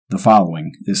The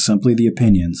following is simply the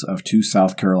opinions of two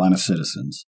South Carolina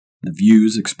citizens. The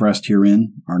views expressed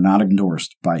herein are not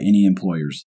endorsed by any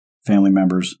employers, family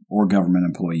members, or government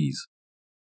employees.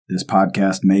 This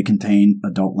podcast may contain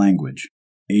adult language,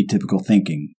 atypical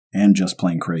thinking, and just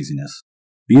plain craziness.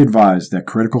 Be advised that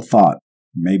critical thought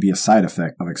may be a side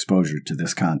effect of exposure to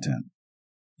this content.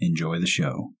 Enjoy the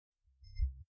show.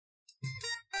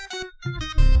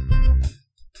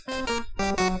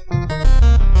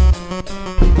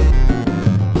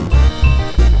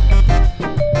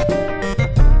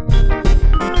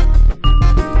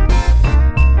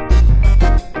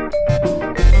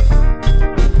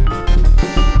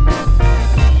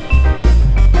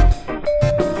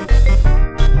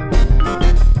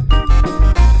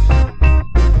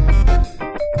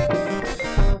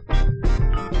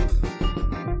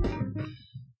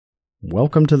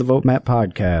 Welcome to the Vote Matt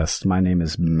podcast. My name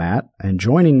is Matt, and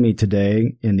joining me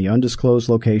today in the undisclosed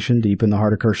location deep in the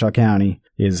heart of Kershaw County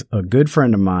is a good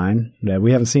friend of mine that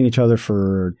we haven't seen each other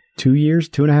for 2 years,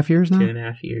 2.5 years now?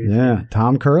 2.5 years. Yeah,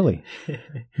 Tom Curley.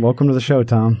 Welcome to the show,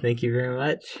 Tom. Thank you very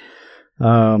much.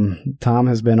 Tom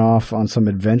has been off on some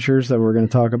adventures that we're going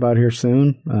to talk about here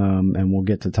soon, and we'll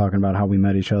get to talking about how we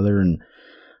met each other and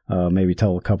maybe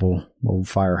tell a couple old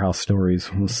firehouse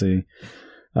stories. We'll see.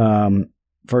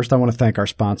 First, I want to thank our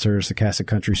sponsors, the Cassett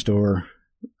Country Store,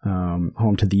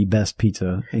 home to the best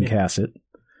pizza in Cassett.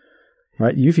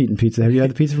 Right? You've eaten pizza. Have you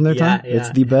had the pizza from there, Tom? Yeah. It's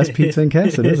the best pizza in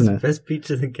Cassett, isn't it? Best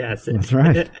pizza in Cassett. That's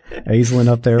right. Aislinn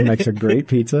up there makes a great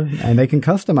pizza, and they can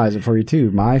customize it for you,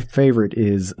 too. My favorite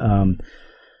is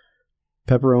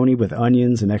pepperoni with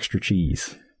onions and extra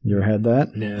cheese. You ever had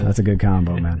that? No. That's a good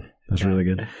combo, man. That's really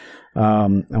good. I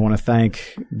want to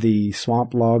thank the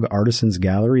Swamp Log Artisans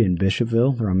Gallery in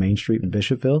Bishopville. They're on Main Street in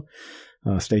Bishopville.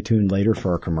 Stay tuned later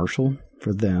for our commercial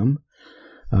for them.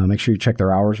 Make sure you check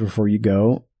their hours before you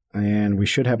go. And we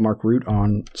should have Mark Root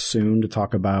on soon to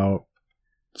talk about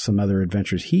some other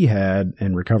adventures he had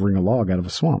in recovering a log out of a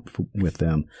swamp with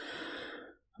them.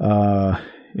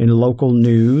 In local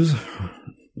news,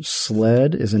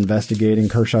 SLED is investigating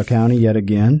Kershaw County yet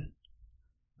again.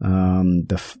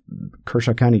 The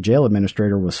Kershaw County Jail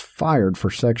Administrator was fired for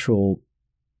sexual,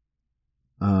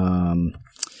 I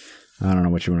don't know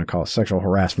what you want to call it, sexual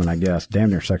harassment, I guess. Damn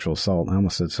near sexual assault. I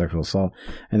almost said sexual assault.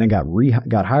 And then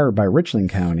got hired by Richland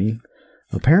County.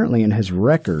 Apparently in his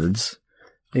records,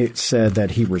 it said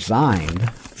that he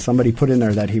resigned. Somebody put in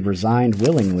there that he resigned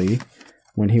willingly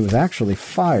when he was actually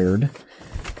fired.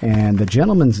 And the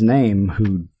gentleman's name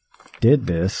who did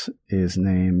this, his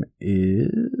name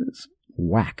is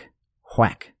Whack.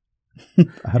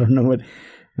 I don't know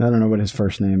what his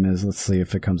first name is. Let's see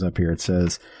if it comes up here. It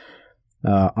says,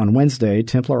 on Wednesday,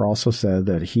 Templar also said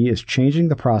that he is changing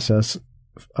the process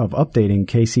of updating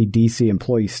KCDC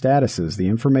employee statuses. The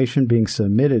information being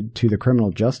submitted to the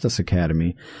Criminal Justice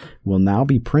Academy will now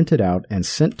be printed out and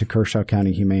sent to Kershaw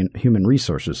County Human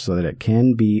Resources so that it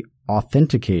can be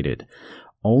authenticated.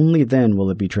 Only then will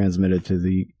it be transmitted to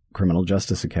the Criminal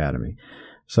Justice Academy.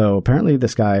 So apparently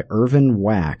this guy, Irvin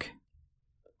Whack,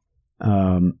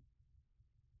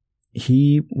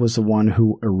 he was the one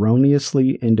who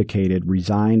erroneously indicated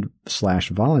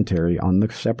resigned/voluntary on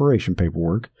the separation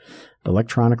paperwork,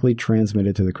 electronically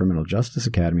transmitted to the Criminal Justice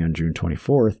Academy on June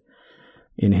 24th.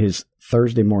 In his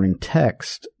Thursday morning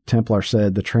text, Templar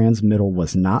said the transmittal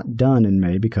was not done in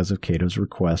May because of Cato's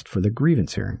request for the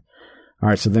grievance hearing. All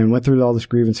right, so then went through all this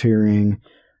grievance hearing.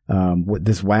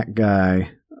 This Whack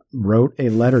guy wrote a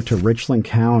letter to Richland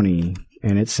County,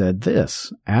 and it said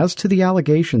this: as to the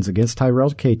allegations against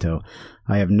Tyrell Cato,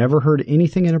 I have never heard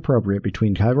anything inappropriate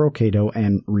between Tyrell Cato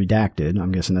and Redacted,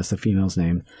 I'm guessing that's the female's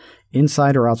name,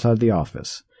 inside or outside the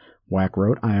office. Whack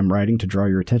wrote, I am writing to draw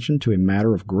your attention to a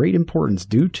matter of great importance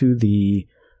due to the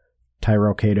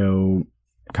Tyrell Cato,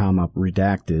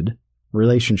 Redacted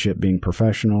relationship being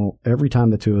professional every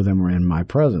time the two of them were in my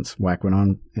presence. Whack went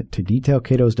on to detail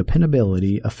Cato's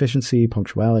dependability, efficiency,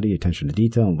 punctuality, attention to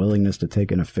detail, and willingness to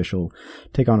take on official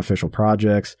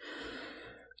projects.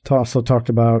 Also talked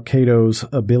about Cato's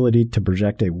ability to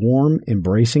project a warm,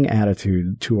 embracing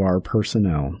attitude to our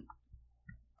personnel,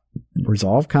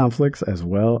 resolve conflicts, as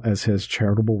well as his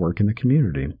charitable work in the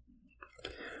community.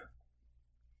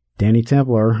 Danny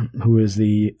Templar, who is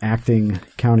the acting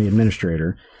county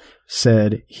administrator,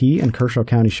 said he and Kershaw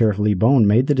County Sheriff Lee Bone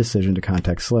made the decision to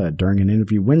contact SLED. During an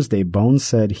interview Wednesday, Bone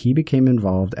said he became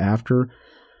involved after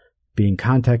being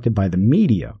contacted by the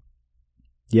media.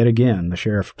 Yet again, the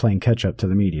sheriff playing catch-up to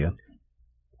the media.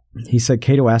 He said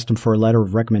Cato asked him for a letter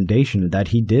of recommendation that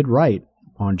he did write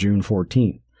on June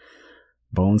 14th.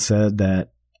 Bone said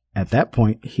that at that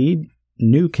point, he'd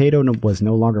knew Cato was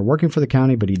no longer working for the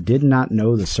county, but he did not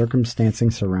know the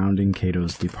circumstances surrounding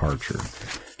Cato's departure.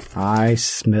 I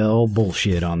smell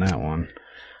bullshit on that one.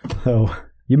 So,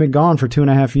 you've been gone for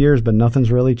 2.5 years, but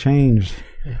nothing's really changed.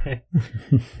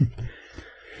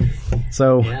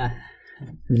 So,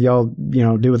 y'all,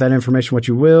 do with that information what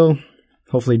you will.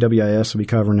 Hopefully WIS will be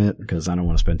covering it because I don't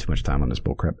want to spend too much time on this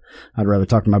bullcrap. I'd rather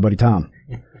talk to my buddy Tom.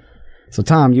 So,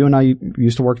 Tom, you and I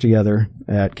used to work together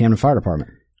at Camden Fire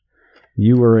Department.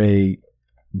 You were a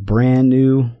brand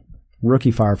new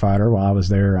rookie firefighter while I was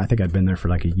there. I think I'd been there for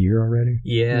like a year already.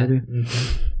 Yeah. Maybe.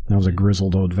 I was a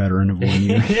grizzled old veteran of 1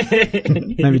 year.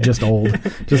 Maybe just old.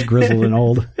 Just grizzled and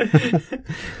old.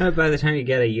 By the time you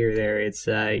get a year there, it's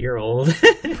you're old.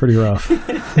 Pretty rough. They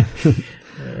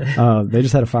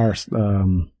just had a fire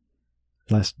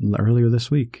earlier this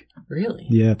week. Really?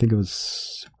 Yeah, I think it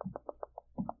was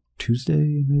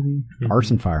Tuesday, maybe.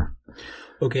 Arson fire.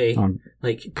 Okay, on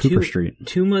like Cooper Street.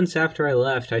 2 months after I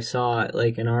left, I saw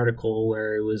like an article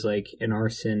where it was like an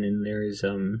arson and there's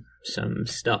some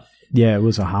stuff. Yeah, it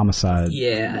was a homicide.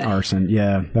 Yeah, arson.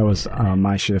 Yeah, that was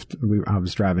my shift. I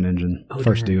was driving engine,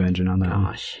 first due engine on that.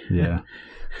 Gosh. One.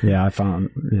 Yeah, I found.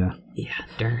 Yeah. Yeah,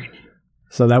 darn.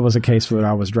 So that was a case where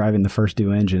I was driving the first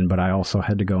due engine, but I also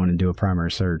had to go in and do a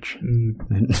primary search.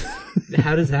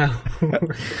 How does that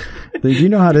work? Do you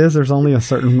know how it is? There's only a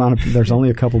certain amount of. There's only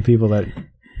a couple people that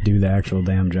do the actual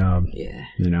damn job. Yeah.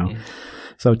 Yeah.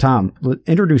 So Tom,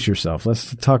 introduce yourself.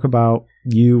 Let's talk about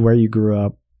you, where you grew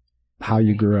up, how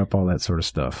you grew up, all that sort of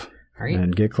stuff. All right.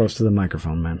 And get close to the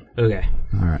microphone, man. Okay.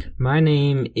 All right. My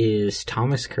name is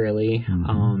Thomas Curley.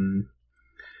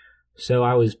 So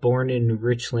I was born in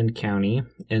Richland County,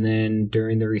 and then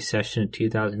during the recession of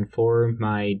 2004,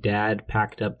 my dad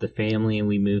packed up the family and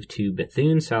we moved to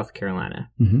Bethune, South Carolina.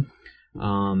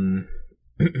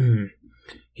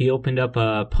 He opened up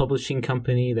a publishing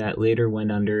company that later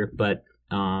went under, but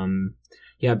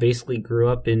basically grew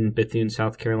up in Bethune,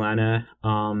 South Carolina.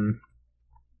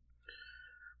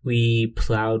 We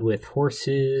plowed with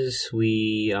horses.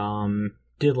 We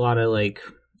did a lot of like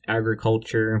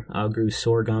agriculture, grew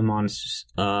sorghum on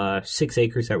 6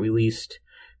 acres that we leased,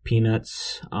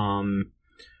 peanuts,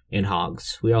 and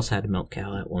hogs. We also had a milk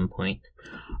cow at one point.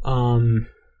 And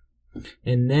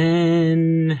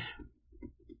then,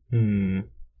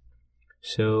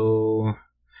 so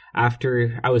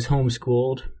after I was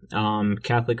homeschooled,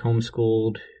 Catholic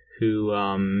homeschooled,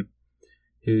 who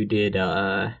did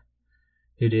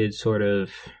sort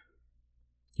of,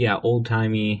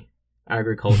 old-timey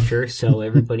agriculture, so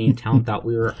everybody in town thought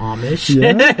we were Amish.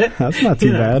 Yeah, that's not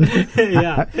too bad.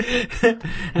 Yeah.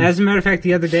 As a matter of fact,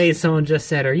 the other day, someone just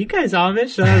said, "Are you guys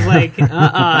Amish?" And I was like,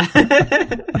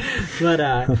 But,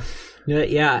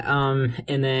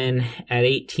 and then at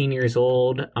 18 years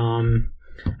old,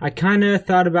 I kind of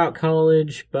thought about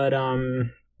college, but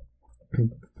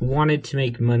wanted to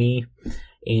make money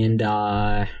and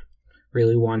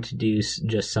really wanted to do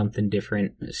just something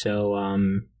different. So,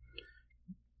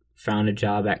 found a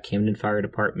job at Camden Fire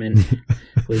Department.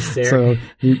 Was there. So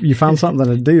you found something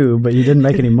to do, but you didn't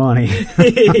make any money.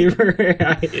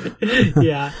 Right.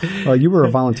 Yeah. Well, you were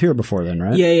a volunteer before then,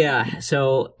 right? Yeah.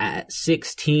 So at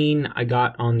 16, I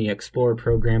got on the Explorer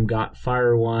program, got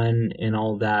Fire One and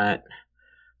all that.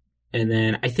 And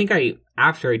then I think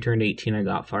after I turned 18, I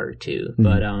got Fire 2. Mm-hmm.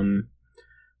 But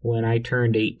when I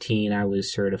turned 18, I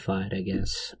was certified, I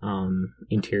guess,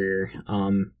 interior.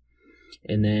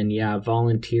 And then,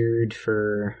 volunteered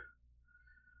for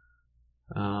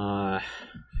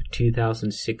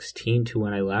 2016 to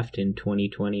when I left in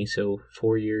 2020, so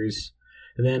 4 years.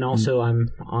 And then also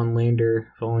I'm on Lander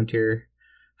volunteer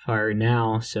fire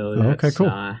now, so that's, okay,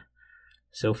 cool.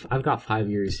 So I've got 5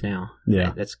 years now.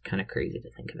 Yeah. That's kind of crazy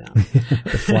to think about.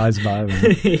 It flies by,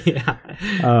 man.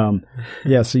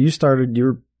 Yeah. So you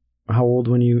were how old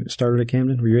when you started at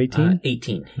Camden? Were you 18?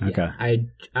 18. Okay. Yeah.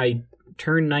 I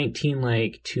turned 19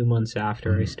 like 2 months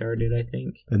after I started, I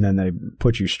think. And then they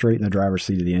put you straight in the driver's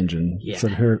seat of the engine. Yeah. So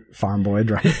here, farm boy,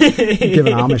 give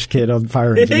an Amish kid a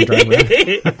fire engine to drive around.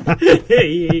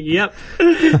 Yep.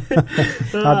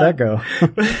 How'd that go?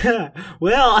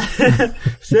 Well,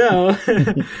 so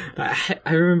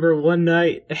I remember one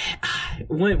night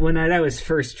I was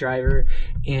first driver,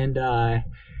 and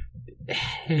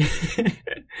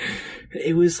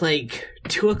it was like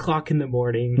 2:00 in the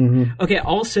morning. Mm-hmm. Okay.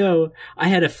 Also, I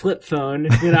had a flip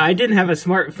phone. I didn't have a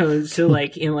smartphone, so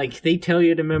they tell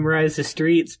you to memorize the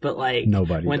streets, but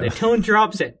nobody when does. the tone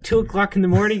drops at 2:00 in the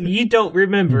morning, you don't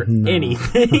remember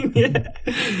anything.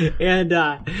 And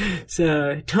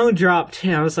so tone dropped,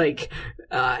 and I was like,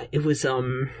 it was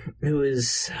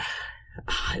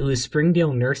It was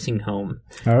Springdale Nursing Home.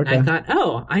 Okay. And I thought,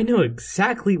 oh, I know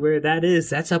exactly where that is.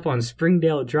 That's up on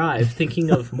Springdale Drive,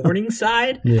 thinking of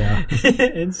Morningside. Yeah.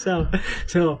 And so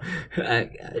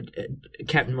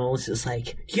Captain Mullis is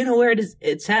like, you know where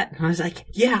it's at? And I was like,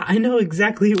 yeah, I know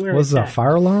exactly where Was it's it at. a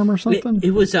fire alarm or something?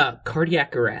 It was a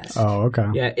cardiac arrest. Oh, okay.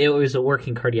 Yeah, it was a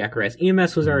working cardiac arrest.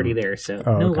 EMS was already there, so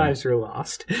no lives were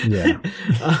lost. Yeah.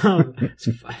 As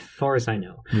far as I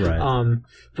know. Right.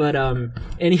 But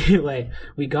anyway,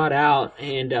 we got out,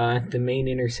 and the main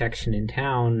intersection in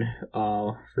town,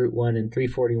 Route 1 and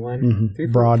 341.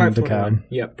 Broad and DeKalb.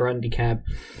 Yep, Broad and DeKalb.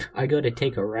 I go to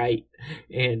take a right,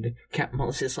 and Captain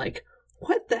Mullis is like,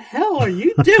 what the hell are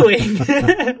you doing?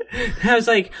 I was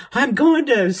like, I'm going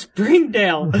to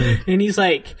Springdale. And he's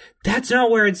like, that's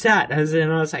not where it's at.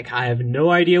 And I was like, I have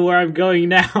no idea where I'm going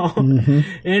now.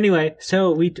 Anyway,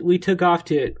 so we took off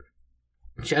to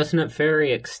Chestnut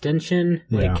Ferry Extension,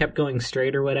 like kept going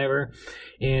straight or whatever.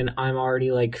 And I'm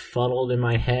already like fuddled in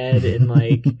my head and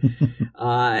like,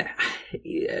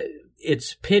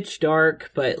 it's pitch dark,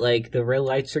 but like the red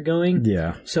lights are going.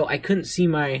 Yeah. So I couldn't see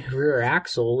my rear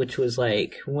axle, which was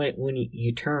like when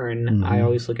you turn, I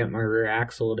always look at my rear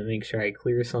axle to make sure I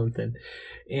clear something.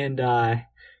 And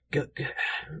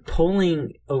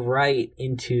pulling a right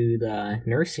into the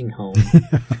nursing home,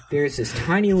 there's this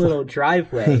tiny little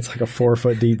driveway. It's like a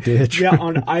 4-foot deep ditch. Yeah,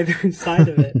 on either side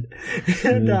of it.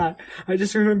 And I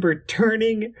just remember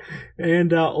turning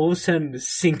and all of a sudden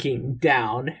sinking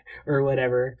down or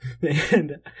whatever.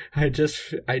 And I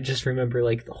just remember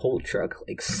like the whole truck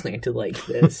like slanted like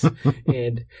this.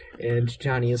 and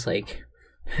Johnny is like,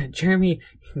 Jeremy,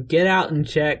 get out and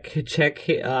check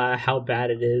how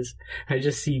bad it is. I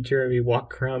just see Jeremy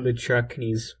walk around the truck and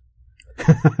he's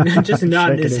just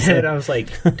nodding his head. I was like,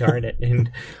 darn it.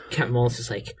 And Captain Mullis is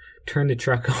like, turn the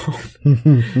truck off.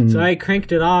 So I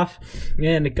cranked it off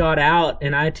and it got out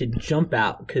and I had to jump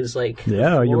out because like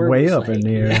you're way up in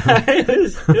the air. Yeah,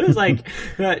 it was like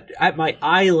at my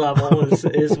eye level is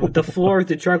the floor of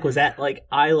the truck was at like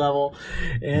eye level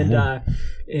and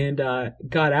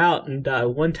got out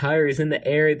and one tire is in the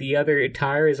air, the other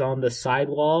tire is on the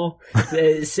sidewall.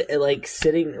 It's like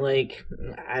sitting like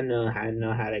I don't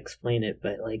know how to explain it,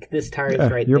 but like this tire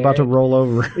is right you're there. About to roll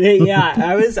over. Yeah,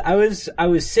 I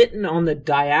was sitting on the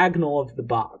diagonal of the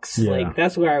box. Yeah. Like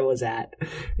that's where I was at.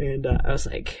 And I was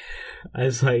like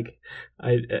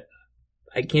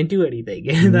I can't do anything.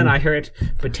 And then I heard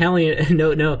battalion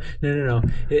no.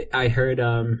 I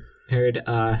heard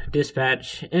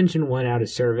dispatch engine 1 out of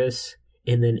service,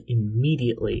 and then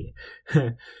immediately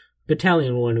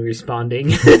Battalion 1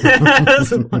 responding. I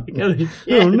was like, oh, shit.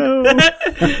 Oh no.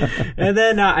 And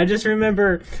then I just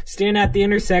remember standing at the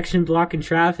intersection blocking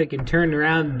traffic and turning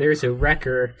around and there's a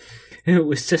wrecker who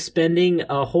was suspending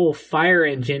a whole fire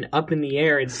engine up in the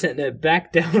air and setting it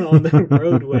back down on the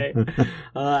roadway.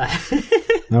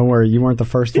 Don't worry, you weren't the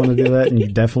first one to do that and you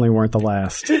definitely weren't the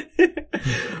last.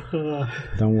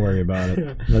 Don't worry about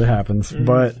it. That happens.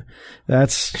 But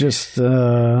that's just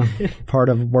part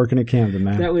of working at Camden,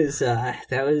 man. That was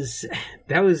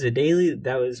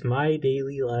my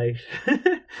daily life.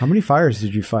 How many fires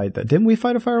did you fight? Didn't we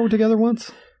fight a fire together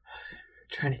once?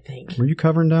 I'm trying to think. Were you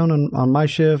covering down on my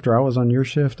shift or I was on your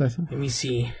shift, I think? Let me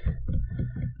see.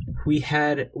 Wait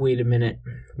a minute.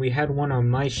 We had one on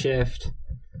my shift.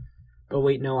 Oh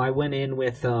wait, no, I went in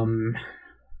with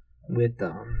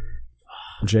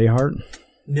Jay Hart?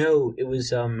 No, it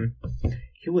was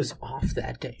he was off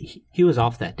that day. He was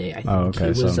off that day, I think. Oh, okay.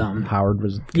 It was, Howard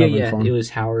was covering for him? It was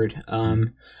Howard.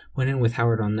 Went in with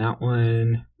Howard on that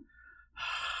one.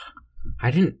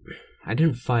 I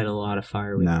didn't fight a lot of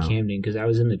fire with Camden because I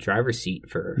was in the driver's seat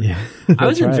for I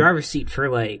was in the driver's seat for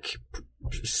like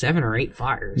 7 or 8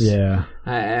 fires. Yeah.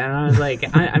 And I was like,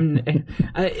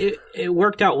 it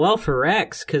worked out well for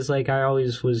Rex because like I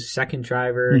always was second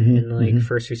driver and like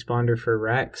first responder for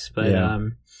Rex. But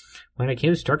when it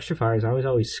came to structure fires, I was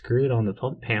always screwed on the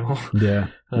pump panel. Yeah.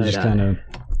 It just kind of,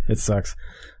 it sucks.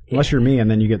 Unless you're me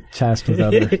and then you get tasked with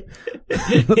other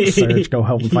search, go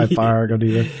help them fight fire, go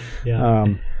do that. Yeah.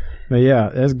 But yeah,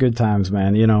 it was good times,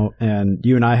 man. You know, and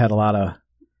you and I had a lot of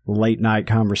late night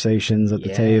conversations at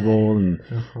the table and,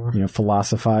 you know,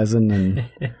 philosophizing and,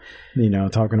 you know,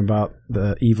 talking about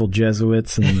the evil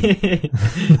Jesuits and the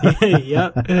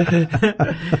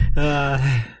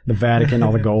Vatican,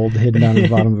 all the gold hidden down in the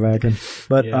bottom of the Vatican.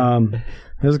 But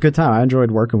it was a good time. I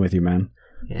enjoyed working with you, man.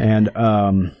 Yeah.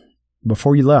 And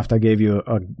before you left, I gave you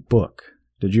a book.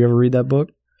 Did you ever read that book?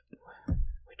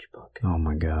 Oh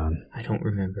my God. I don't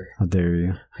remember. How dare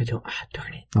you? I don't.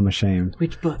 Darn it. I'm ashamed.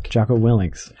 Which book? Jocko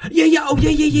Willink's. Yeah. Oh,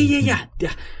 yeah.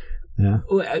 Yeah.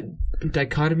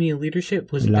 Dichotomy of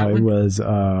Leadership? Was it No, that it one? was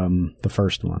the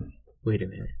first one. Wait a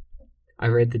minute. I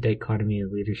read The Dichotomy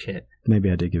of Leadership. Maybe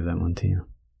I did give that one to you.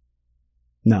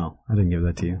 No, I didn't give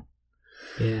that to you.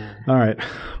 Yeah. All right.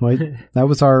 Well, that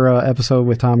was our episode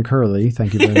with Tom Curley.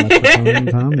 Thank you very much for coming,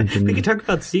 Tom. We can talk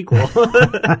about the sequel.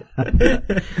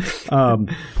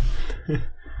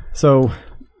 So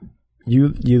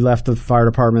you left the fire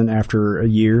department after a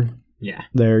year. Yeah.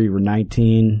 There, you were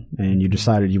 19, and you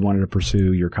decided you wanted to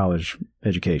pursue your college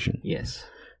education. Yes.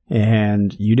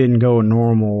 And you didn't go a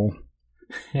normal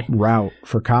route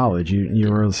for college.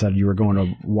 You said you were going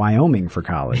to Wyoming for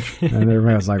college, and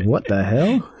everybody was like, "What the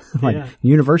hell? Like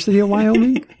University of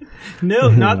Wyoming?" No,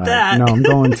 not that. No, I'm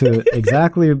going to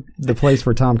exactly the place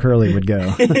where Tom Curley would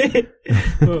go.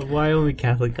 Wyoming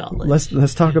Catholic College.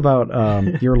 Let's talk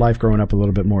about your life growing up a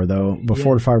little bit more though.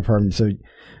 Before the fire department, so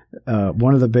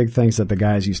one of the big things that the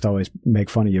guys used to always make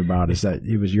fun of you about is that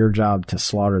it was your job to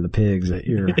slaughter the pigs at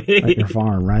your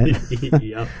farm, right?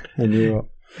 Yep. And you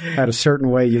had a certain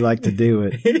way you like to do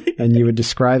it, and you would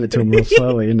describe it to them real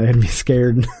slowly, and they'd be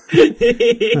scared.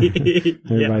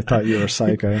 Everybody thought you were a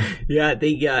psycho. Yeah,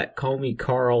 they call me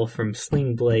Carl from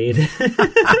Sling Blade.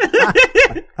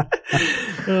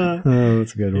 Oh,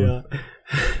 that's a good one.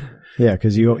 Yeah,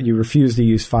 because you refuse to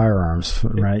use firearms,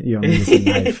 right? You only use a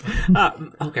knife.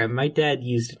 Okay, my dad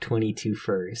used a 22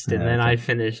 first, and then I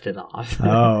finished it off.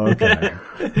 Oh, okay.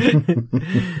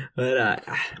 But,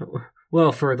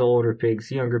 well, for the older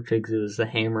pigs, younger pigs, it was the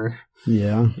hammer.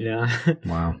 Yeah. Yeah.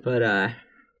 Wow. But,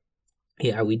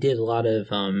 yeah, we did a lot of,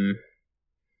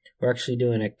 we're actually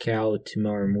doing a cow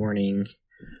tomorrow morning,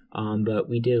 but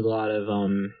we did a lot of,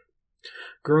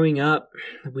 growing up,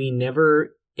 we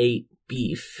never ate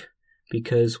beef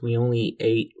because we only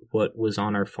ate what was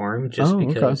on our farm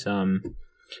because,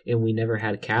 and we never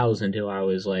had cows until I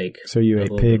was like. So you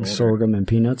ate pig, sorghum, and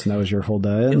peanuts, and that was your whole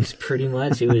diet? It was pretty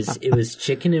much. It was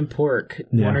chicken and pork,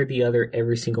 one or the other,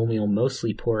 every single meal,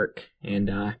 mostly pork.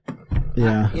 And I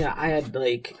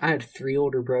had 3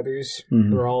 older brothers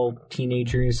who were all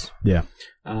teenagers. Yeah.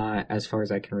 As far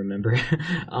as I can remember.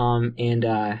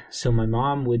 So my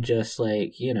mom would just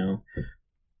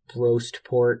roast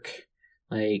pork,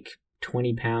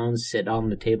 20 pounds, sit on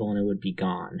the table, and it would be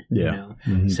gone. Yeah.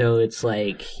 So it's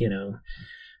I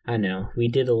know. We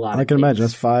did a lot of things. I can imagine.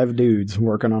 That's 5 dudes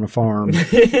working on a farm,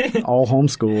 all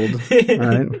homeschooled,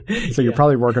 right? So you're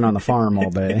probably working on the farm all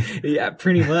day. Yeah,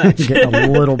 pretty much. Getting a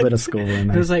little bit of school in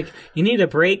there. It was like, you need a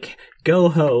break? Go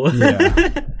ho. Yeah.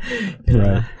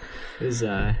 Right. It was,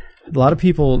 a lot of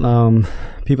people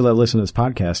that listen to this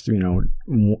podcast,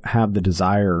 have the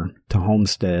desire to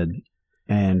homestead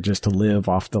and just to live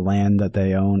off the land that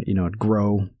they own,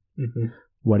 grow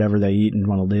whatever they eat and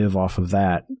want to live off of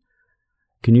that.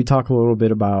 Can you talk a little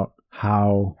bit about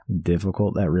how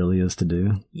difficult that really is to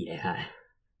do? Yeah.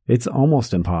 It's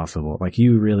almost impossible.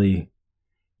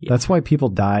 That's why people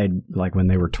died when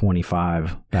they were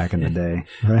 25 back in the day,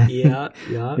 right? Yeah.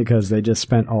 Because they just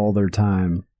spent all their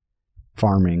time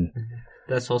farming.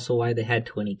 That's also why they had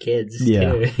 20 kids.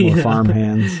 Yeah, too, more farm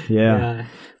hands. Yeah.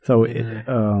 So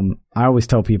I always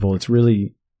tell people it's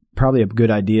really probably a good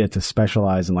idea to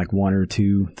specialize in 1 or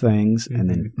 2 things and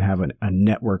then have a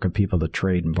network of people to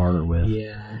trade and barter with.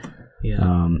 Yeah.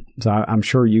 So I'm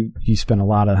sure you spent a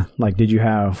lot of, did you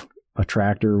have a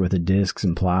tractor with the discs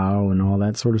and plow and all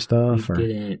that sort of stuff? We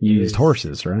didn't. You used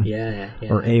horses, right? Yeah.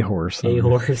 Or a horse. A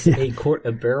horse.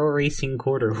 A barrel racing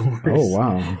quarter horse. Oh,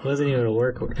 wow. It wasn't even a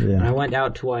work horse. Yeah. When I went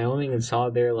out to Wyoming and saw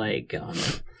their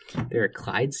there are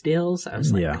Clydesdales. I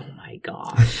was like, oh my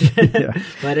gosh.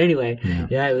 But anyway,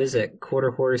 it was a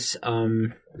quarter horse.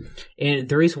 And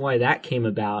the reason why that came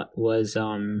about was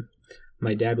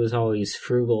my dad was always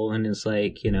frugal and is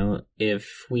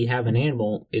if we have an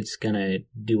animal, it's going to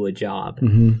do a job.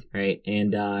 Right.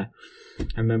 And I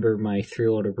remember my 3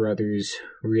 older brothers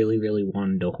really, really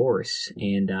wanted a horse.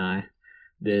 And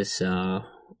this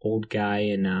old guy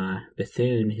in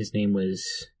Bethune, his name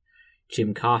was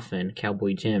Jim Coffin,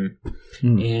 Cowboy Jim.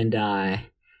 And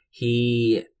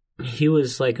he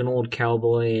was an old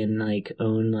cowboy and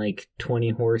owned 20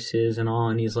 horses and all.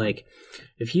 And he's like,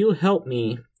 if you help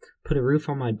me put a roof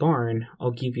on my barn,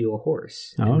 I'll give you a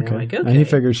horse. Oh, okay. Okay. And he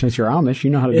figured since you're Amish, you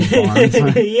know how to do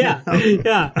barns.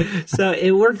 Yeah. So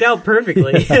it worked out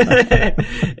perfectly.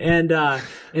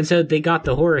 And so they got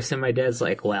the horse, and my dad's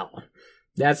like, well,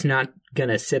 that's not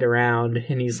gonna sit around.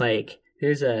 And he's like,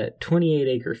 there's a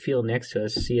 28-acre field next to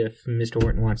us. See if Mr.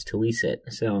 Orton wants to lease it.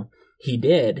 So he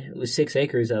did. It was 6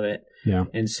 acres of it. Yeah.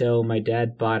 And so my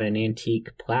dad bought an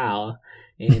antique plow,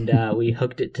 and we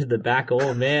hooked it to the back of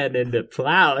old man and it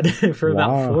plowed for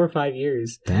about 4 or 5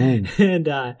 years. Dang. And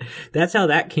that's how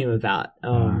that came about.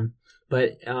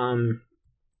 But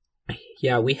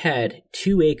yeah, we had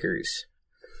 2 acres.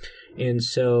 And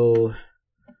so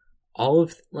all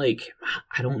of, like,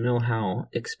 I don't know how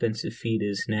expensive feed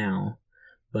is now,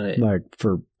 but like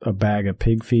for a bag of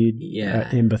pig feed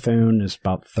in Bethune is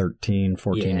about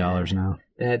 $13-14 now.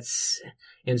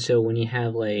 And so when you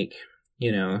have, like,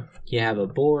 you know, you have a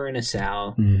boar and a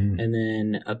sow, mm-hmm. and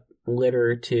then a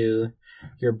litter or 2,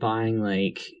 you're buying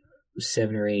like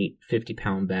 7 or 8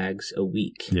 50-pound bags a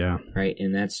week. Yeah. Right.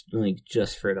 And that's like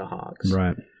just for the hogs.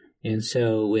 Right. And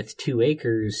so with 2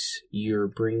 acres, you're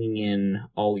bringing in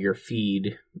all your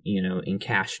feed, you know, in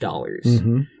cash dollars.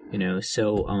 Mm-hmm. You know,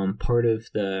 so part of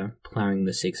the plowing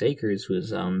the 6 acres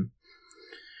was,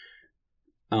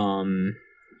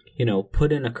 you know,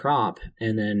 put in a crop,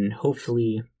 and then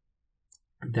hopefully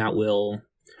that will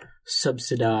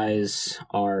subsidize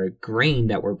our grain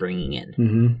that we're bringing in.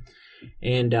 Mm-hmm.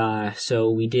 And so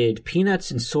we did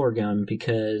peanuts and sorghum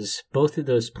because both of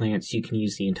those plants you can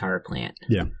use the entire plant.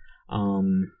 Yeah.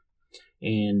 And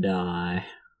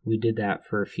we did that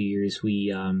for a few years.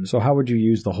 So how would you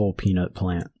use the whole peanut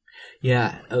plant?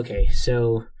 Yeah. Okay.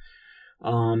 So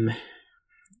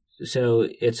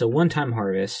it's a one-time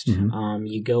harvest. Mm-hmm.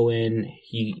 You go in,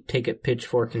 you take a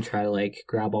pitchfork and try to like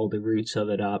grab all the roots of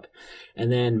it up.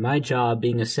 And then my job,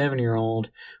 being a 7-year-old,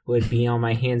 would be on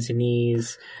my hands and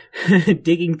knees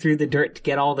digging through the dirt to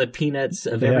get all the peanuts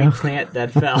of every plant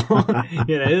that fell.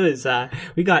 You know, it was,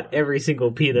 we got every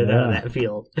single peanut out of that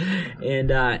field. And,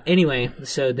 anyway,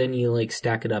 so then you like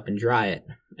stack it up and dry it.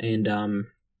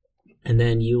 And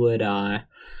then you would,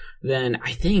 then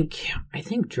I think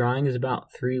drying is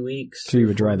about 3 weeks. So you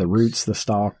would dry the roots, the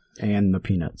stalk, and the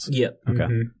peanuts. Yep. Okay.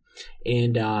 Mm-hmm.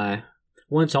 And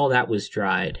once all that was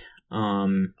dried,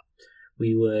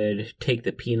 we would take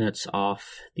the peanuts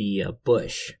off the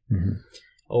bush mm-hmm.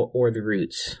 or the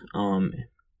roots, and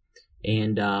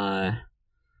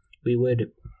we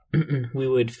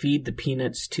would feed the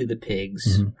peanuts to the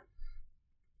pigs. Mm-hmm.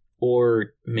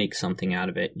 Or make something out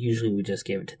of it. Usually we just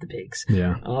gave it to the pigs.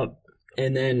 Yeah.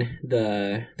 And then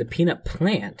the peanut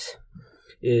plant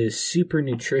is super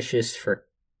nutritious for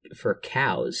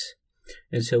cows.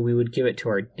 And so we would give it to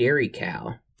our dairy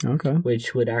cow. Okay.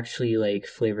 Which would actually like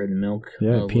flavor the milk.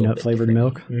 Yeah, peanut flavored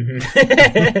milk.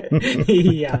 Mm-hmm.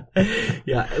 Yeah.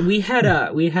 Yeah. We had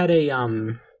a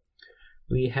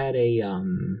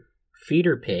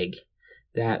feeder pig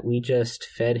that we just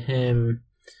fed him.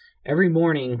 Every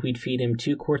morning, we'd feed him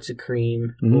 2 quarts of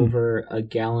cream over a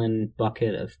gallon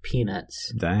bucket of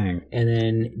peanuts. Dang. And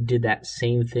then did that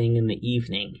same thing in the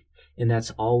evening. And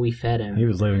that's all we fed him. He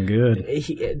was living good.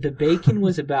 The bacon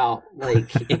was about,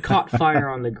 like, it caught fire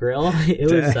on the grill.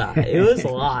 It was a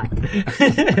lot.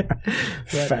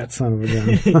 Fat son of a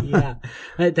gun. Yeah.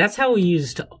 That's how we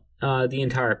used the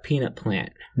entire peanut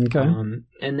plant. Okay.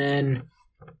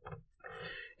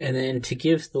 And then to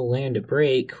give the land a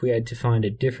break, we had to find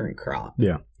a different crop.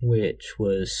 Yeah. Which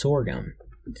was sorghum.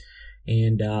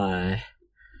 And I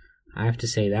have to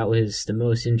say that was the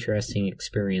most interesting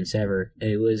experience ever.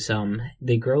 It was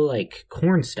they grow like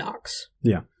corn stalks.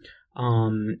 Yeah.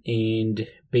 And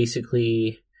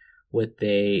basically what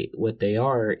they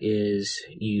are is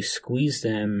you squeeze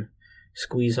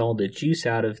all the juice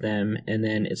out of them, and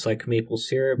then it's like maple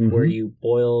syrup where you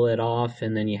boil it off,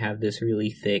 and then you have this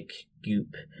really thick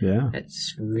goop. Yeah.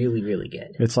 That's really, really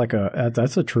good. It's like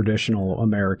that's a traditional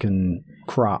American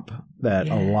crop that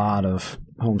a lot of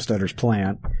homesteaders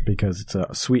plant because it's a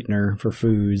sweetener for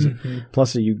foods. Mm-hmm.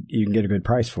 Plus you can get a good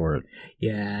price for it.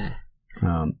 Yeah.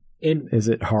 Is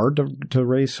it hard to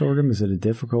raise sorghum? Is it a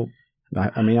difficult?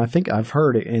 I mean, I think I've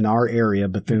heard it in our area,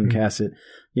 Bethune-Cassett,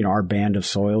 you know, our band of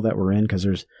soil that we're in, because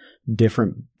there's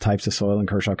different types of soil in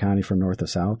Kershaw County from north to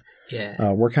south.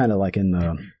 Yeah. We're kind of like in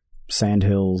the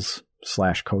Sandhills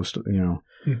 / coastal, you know,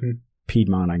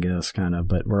 Piedmont, I guess, kind of,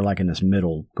 but we're like in this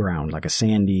middle ground, like a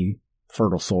sandy,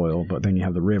 fertile soil, but then you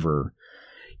have the river.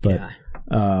 But,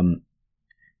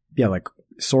 like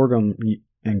sorghum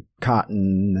and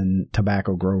cotton and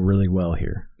tobacco grow really well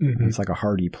here. Mm-hmm. It's like a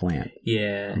hardy plant.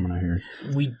 Yeah. From what I hear.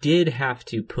 We did have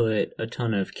to put a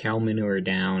ton of cow manure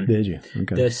down. Did you?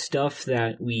 Okay. The stuff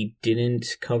that we didn't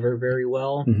cover very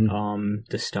well,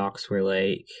 the stalks were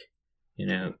like, you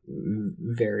know,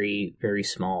 very, very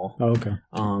small. Oh, okay.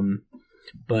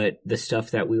 But the stuff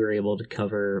that we were able to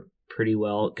cover pretty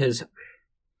well, because,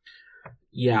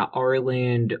 our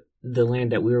land, the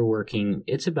land that we were working,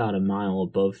 it's about a mile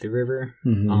above the river.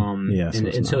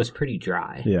 Mm-hmm. So it's pretty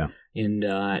dry. Yeah. And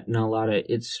not a lot of,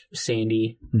 it's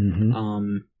sandy.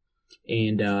 Mm-hmm.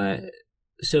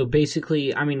 So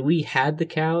basically, I mean, we had the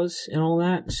cows and all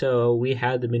that, so we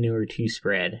had the manure to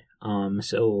spread.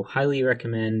 So highly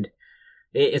recommend.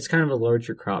 It's kind of a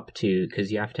larger crop too,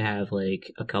 because you have to have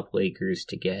like a couple acres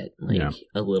to get like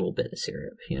a little bit of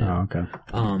syrup. You know? Oh, okay.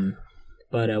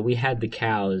 But we had the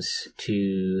cows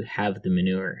to have the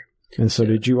manure. And so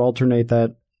did you alternate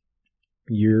that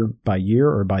year by year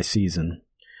or by season?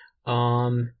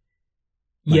 Yeah,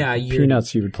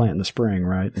 peanuts you would plant in the spring,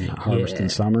 right? And harvest in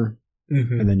summer.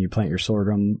 Mm-hmm. And then you plant your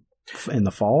sorghum in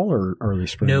the fall or early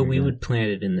spring? No, we would plant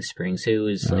it in the spring. So it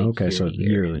was like okay, so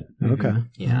yearly. Mm-hmm. Okay.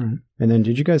 Yeah. Right. And then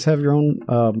did you guys have your own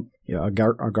a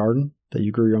garden that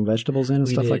you grew your own vegetables in and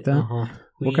stuff like that? Uh-huh.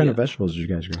 What kind of vegetables did you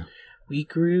guys grow? We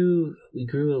grew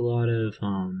a lot of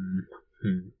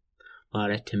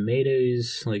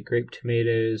tomatoes, like grape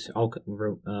tomatoes, all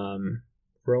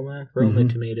Roma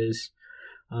tomatoes,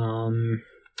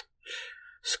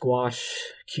 squash,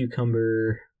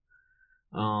 cucumber,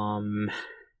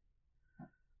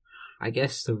 I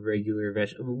guess the regular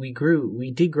vegetable. We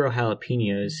did grow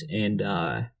jalapenos, and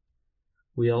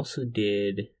we also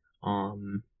did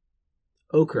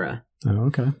okra. Oh,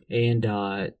 okay. And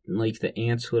like the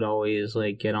ants would always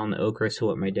like get on the okra, so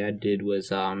what my dad did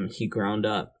was he ground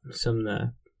up some of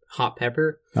the hot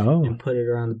pepper and put it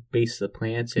around the base of the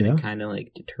plants, and it kind of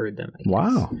like deterred them, I guess.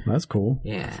 Wow, that's cool.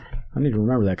 Yeah. I need to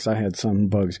remember that because I had some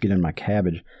bugs get in my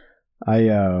cabbage.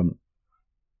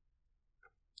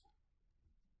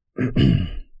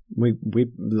 We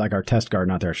like our test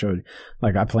garden out there. I showed,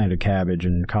 like, I planted cabbage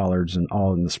and collards and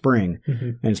all in the spring,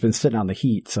 and it's been sitting on the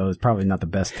heat, so it's probably not the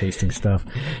best tasting stuff.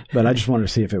 But I just wanted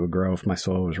to see if it would grow, if my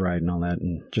soil was right and all that,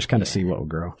 and just kind of see what would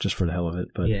grow, just for the hell of it.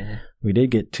 But we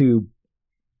did get 2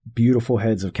 beautiful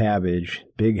heads of cabbage,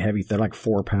 big, heavy. They're like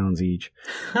 4 pounds each,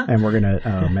 and we're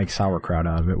gonna make sauerkraut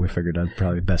out of it. We figured that's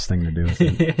probably the best thing to do.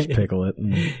 Just pickle it.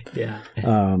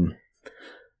 And,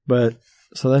 but.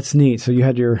 So that's neat. So you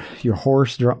had your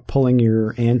horse pulling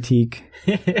your antique.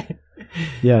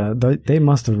 Yeah, they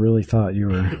must have really thought you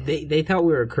were. They thought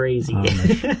we were crazy.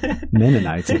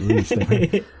 Mennonites, at least.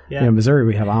 Yeah, in Missouri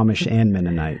we have Amish and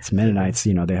Mennonites. Mennonites,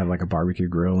 they have like a barbecue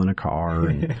grill in a car,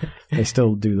 and they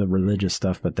still do the religious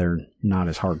stuff, but they're not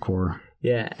as hardcore.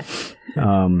 Yeah.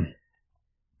 All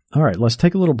right, let's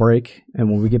take a little break,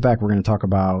 and when we get back, we're going to talk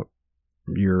about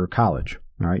your college.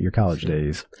 All right, your college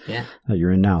days that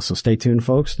you're in now. So stay tuned,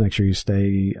 folks. Make sure you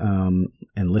stay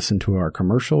and listen to our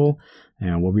commercial,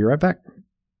 and we'll be right back.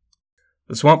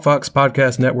 The Swamp Fox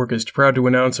Podcast Network is proud to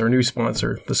announce our new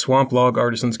sponsor, the Swamp Log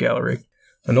Artisans Gallery.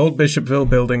 An old Bishopville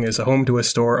building is a home to a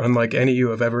store unlike any you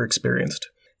have ever experienced.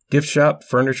 Gift shop,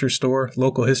 furniture store,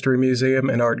 local history museum,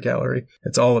 and art gallery.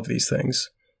 It's all of these things.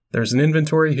 There's an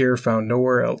inventory here found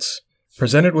nowhere else.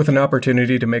 Presented with an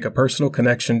opportunity to make a personal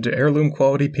connection to heirloom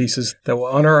quality pieces that will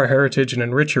honor our heritage and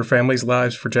enrich your family's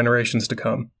lives for generations to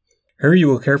come. Here you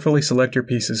will carefully select your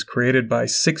pieces created by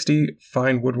 60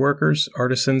 fine woodworkers,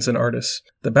 artisans, and artists.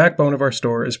 The backbone of our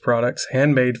store is products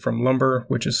handmade from lumber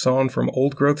which is sawn from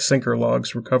old-growth sinker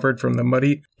logs recovered from the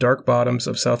muddy, dark bottoms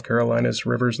of South Carolina's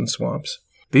rivers and swamps.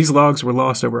 These logs were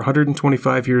lost over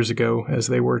 125 years ago as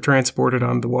they were transported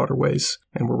on the waterways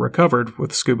and were recovered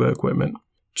with scuba equipment.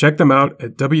 Check them out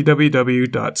at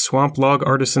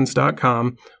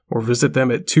www.swamplogartisans.com or visit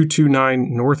them at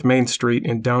 229 North Main Street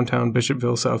in downtown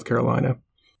Bishopville, South Carolina.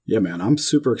 Yeah, man, I'm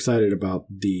super excited about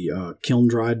the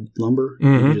kiln-dried lumber.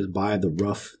 You can just buy the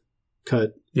rough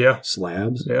cut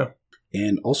slabs. Yeah.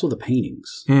 And also the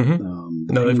paintings.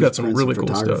 They've got some really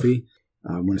cool stuff.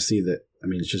 I want to see that. I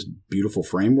mean, it's just beautiful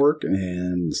framework.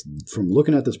 And from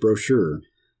looking at this brochure,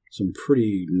 some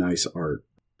pretty nice art.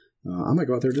 I might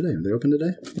go out there today. Are they open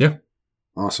today? Yeah.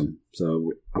 Awesome.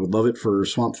 So I would love it for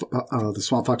the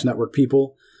Swamp Fox Network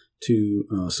people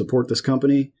to support this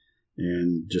company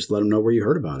and just let them know where you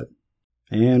heard about it.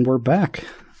 And we're back.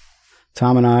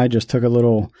 Tom and I just took a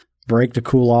little break to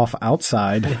cool off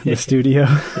outside the studio.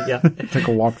 Took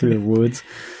a walk through the woods.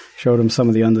 Showed them some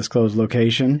of the undisclosed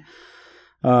location.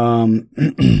 And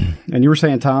you were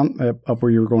saying, Tom, up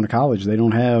where you were going to college, they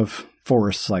don't have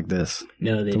forests like this.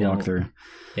 No, they don't. Walk through.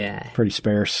 Yeah. Pretty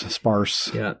sparse.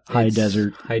 Yeah. High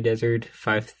desert.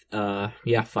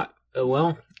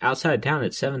 Well, outside town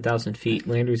it's 7,000 feet.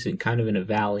 Landers in kind of in a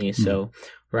valley, so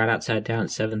right outside town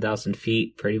at 7,000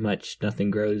 feet, pretty much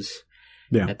nothing grows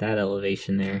at that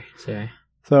elevation there.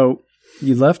 So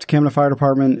you left Camden Fire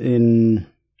Department in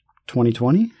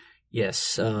 2020?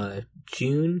 Yes,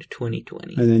 June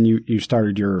 2020. And then you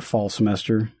started your fall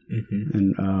semester.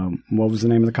 And what was the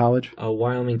name of the college?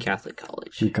 Wyoming Catholic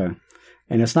College. Okay.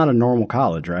 And it's not a normal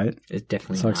college, right? It's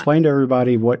definitely not. So explain to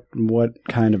everybody what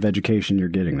kind of education you're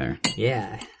getting there.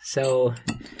 Yeah. So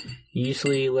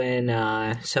Usually when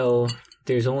so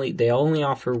they only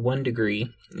offer one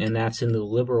degree, and that's in the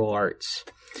liberal arts.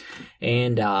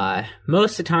 And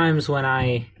most of the times when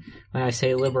I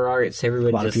say liberal arts,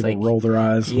 everybody A lot just of people roll their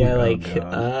eyes. yeah,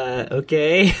 God.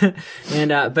 okay.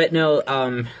 And but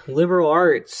no, liberal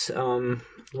arts.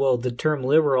 Well, the term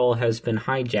liberal has been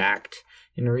hijacked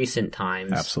in recent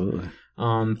times. Absolutely. But,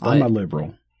 I'm a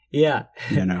liberal. Yeah.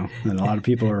 And a lot of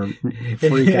people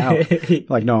freak out.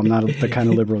 Like, no, I'm not the kind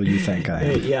of liberal you think I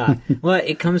am. Yeah. Well,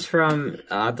 it comes from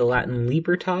the Latin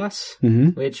libertas,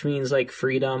 which means like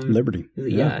freedom. Liberty.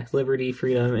 Yeah, liberty,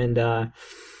 freedom,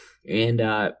 and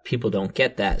people don't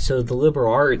get that. So the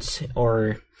liberal arts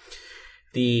are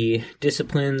the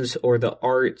disciplines or the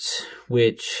arts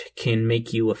which can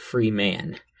make you a free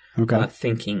man. Okay.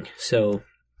 Thinking. So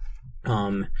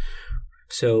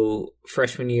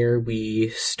freshman year, we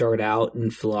start out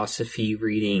in philosophy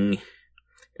reading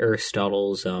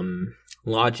Aristotle's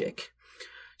Logic.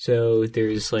 So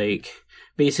there's like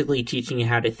basically teaching you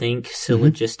how to think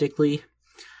syllogistically,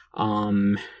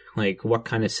 like what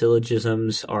kind of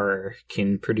syllogisms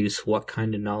can produce what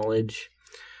kind of knowledge.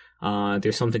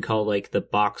 There's something called like the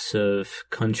box of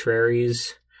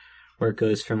contraries, where it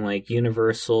goes from like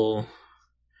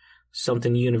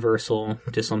something universal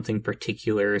to something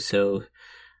particular. So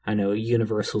I know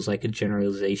universal is like a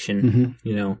generalization,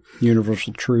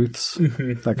 universal truths,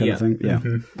 that kind of thing. Yeah.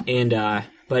 And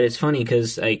but it's funny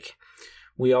because like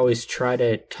we always try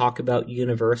to talk about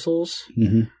universals,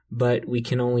 but we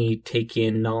can only take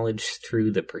in knowledge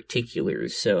through the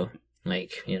particulars. So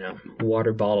like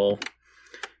water bottle,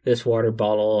 this water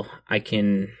bottle, I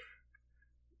can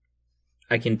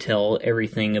tell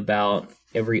everything about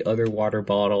every other water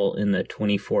bottle in the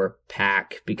 24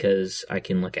 pack because I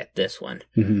can look at this one,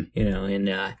 and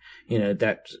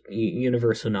that's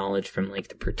universal knowledge from like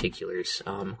the particulars,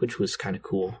 which was kind of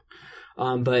cool.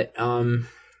 But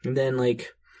then like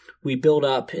we build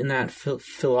up in that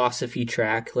philosophy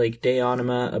track, like De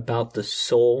Anima about the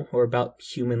soul or about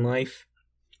human life.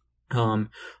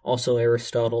 Also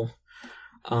Aristotle.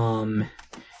 And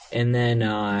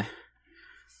then,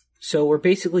 so we're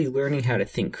basically learning how to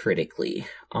think critically.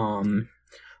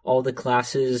 All the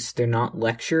classes, they're not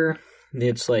lecture.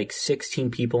 It's like 16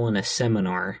 people in a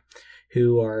seminar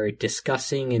who are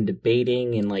discussing and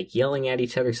debating and like yelling at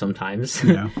each other sometimes.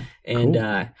 Yeah. And,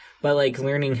 cool. but like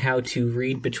learning how to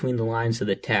read between the lines of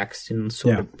the text and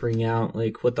sort of bring out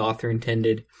like what the author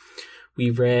intended. We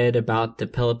read about the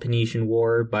Peloponnesian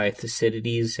War by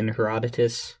Thucydides and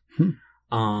Herodotus.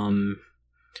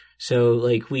 So,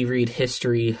 like, we read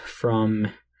history from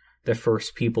the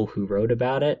first people who wrote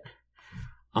about it.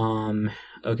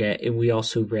 Okay, and we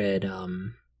also read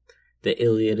the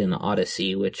Iliad and the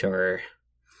Odyssey, which they're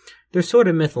sort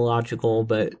of mythological,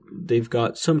 but they've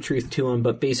got some truth to them.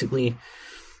 But basically,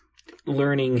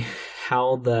 learning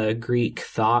how the Greek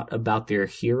thought about their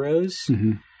heroes,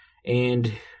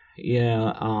 and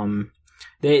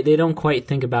they don't quite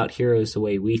think about heroes the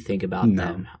way we think about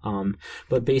them.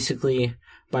 But basically,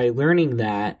 by learning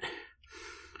that,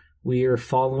 we are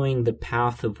following the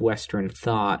path of Western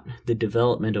thought, the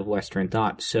development of Western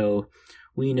thought. So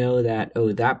we know that,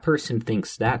 that person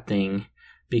thinks that thing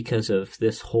because of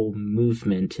this whole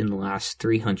movement in the last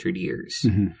 300 years.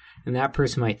 And that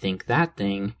person might think that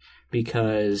thing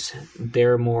because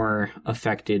they're more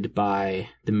affected by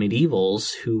the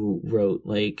medievals who wrote,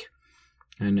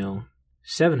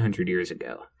 700 years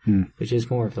ago. Which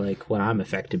is more of like what I'm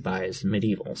affected by as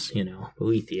medievals,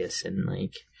 Boethius and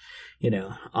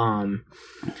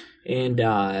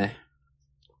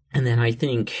and then I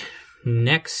think I'm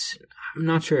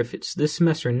not sure if it's this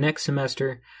semester, next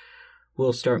semester,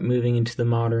 we'll start moving into the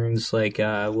moderns. Like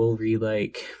we'll read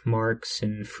like Marx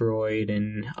and Freud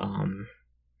and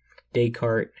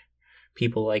Descartes,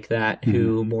 people like that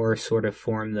who more sort of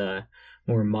form the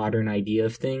more modern idea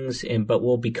of things, but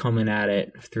we'll be coming at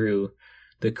it through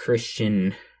the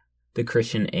Christian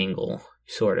angle,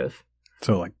 sort of.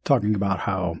 So, like talking about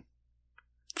how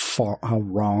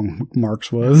wrong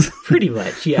Marx was. Pretty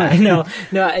much, yeah. No,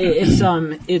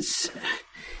 it's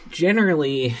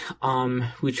generally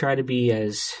we try to be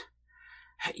as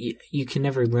you can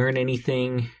never learn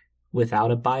anything without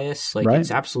a bias. Like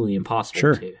it's absolutely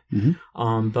impossible to.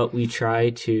 But we try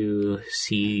to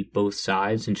see both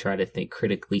sides and try to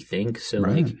critically think. So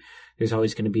like. There's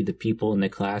always going to be the people in the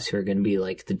class who are going to be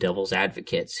like the devil's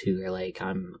advocates who are like,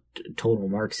 I'm total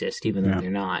Marxist, even though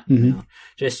they're not,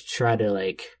 just try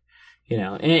to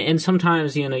and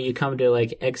sometimes, you come to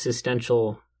like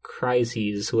existential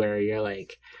crises where you're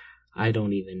like, I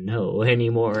don't even know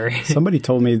anymore. Somebody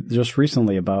told me just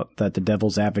recently about that the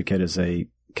devil's advocate is a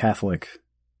Catholic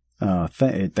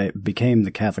that became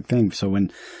the Catholic thing. So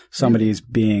when somebody is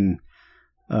being,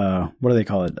 what do they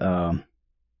call it?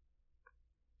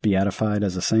 Beatified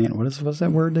as a saint. What's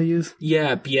that word they use?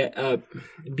 Yeah,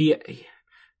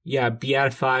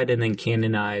 beatified and then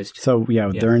canonized. So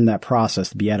during that process,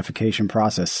 the beatification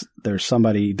process, there's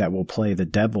somebody that will play the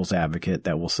devil's advocate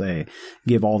that will say,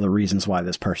 give all the reasons why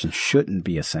this person shouldn't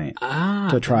be a saint.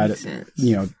 To try to, sense.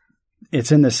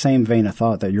 It's in the same vein of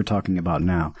thought that you're talking about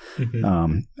now.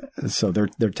 Mm-hmm. So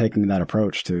they're taking that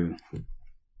approach to,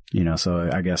 so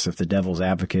I guess if the devil's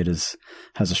advocate has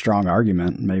a strong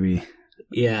argument, maybe.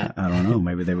 Yeah, I don't know.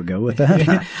 Maybe they would go with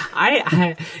that.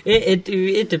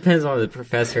 It depends on the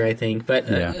professor, I think.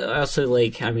 But also,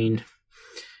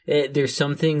 there's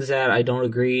some things that I don't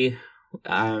agree.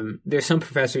 There's some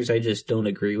professors I just don't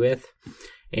agree with,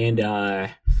 and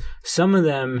some of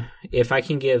them, if I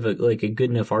can give a good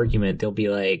enough argument, they'll be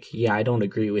like, "Yeah, I don't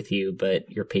agree with you, but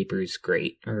your paper's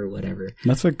great," or whatever.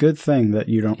 That's a good thing that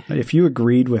you don't. If you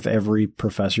agreed with every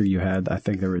professor you had, I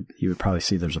think you would probably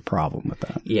see there's a problem with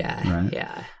that. Yeah, right?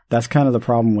 Yeah. That's kind of the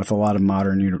problem with a lot of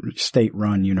modern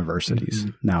state-run universities,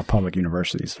 now public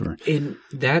universities. And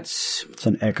it's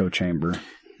an echo chamber.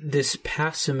 This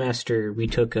past semester, we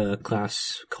took a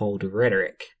class called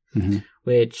rhetoric,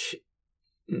 which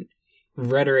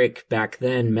rhetoric back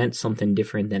then meant something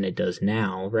different than it does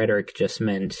now. Rhetoric just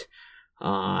meant,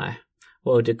 to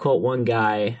quote one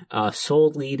guy,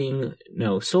 soul leading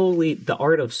with the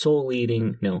art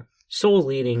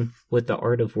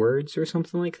of words or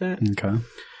something like that. Okay.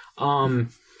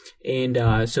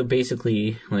 So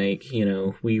basically,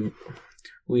 we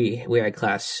had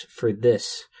class for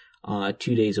this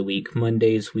 2 days a week.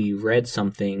 Mondays we read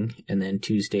something, and then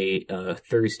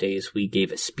Thursdays we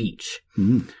gave a speech,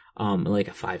 like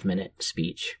a 5-minute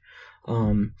speech.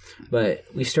 But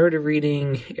we started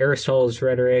reading Aristotle's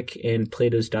Rhetoric and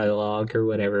Plato's Dialogue or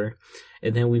whatever,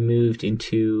 and then we moved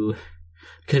into,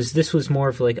 because this was more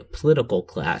of like a political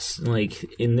class. Like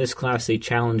in this class, they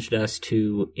challenged us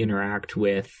to interact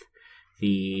with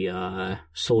the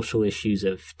social issues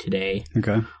of today.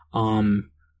 Okay.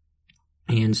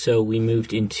 And so we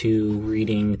moved into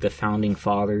reading the Founding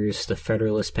Fathers, the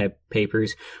Federalist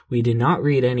Papers. We did not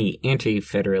read any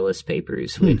anti-Federalist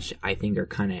papers, which I think are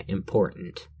kind of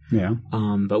important. Yeah.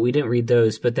 But we didn't read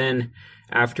those. But then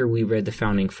after we read the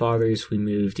Founding Fathers, we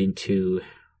moved into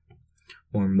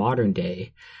more modern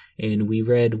day, and we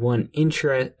read one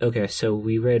interesting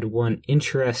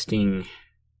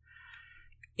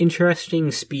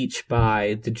speech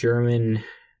by the German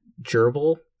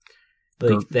Goebbels.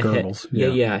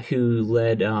 Who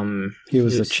led he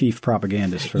was the chief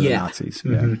propagandist for the Nazis.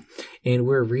 And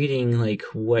we're reading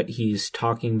what he's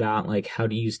talking about, how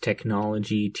to use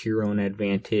technology to your own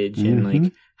advantage,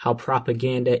 and how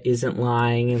propaganda isn't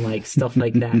lying, and stuff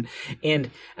like that. And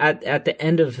at the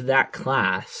end of that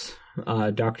class,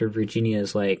 Dr. Virginia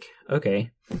is like,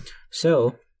 okay,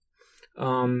 so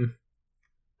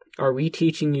are we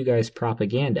teaching you guys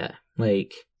propaganda?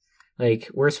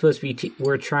 We're supposed to be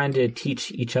we're trying to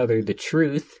teach each other the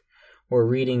truth. We're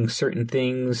reading certain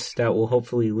things that will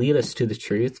hopefully lead us to the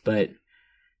truth, but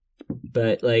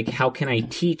how can I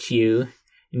teach you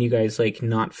and you guys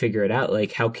not figure it out?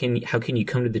 How can you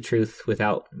come to the truth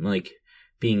without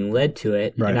being led to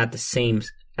it? Right. And at the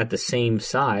same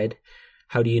side,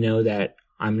 how do you know that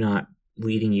I'm not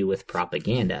leading you with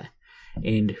propaganda?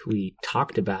 And we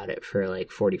talked about it for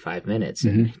 45 minutes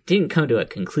and didn't come to a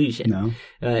conclusion. No.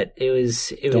 But it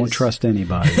was Don't trust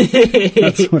anybody.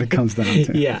 That's what it comes down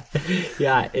to. Yeah.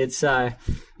 It's so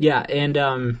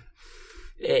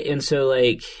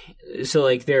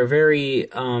they're very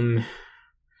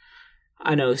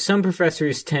I know some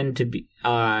professors tend to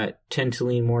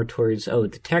lean more towards,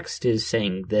 the text is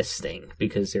saying this thing,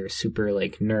 because they're super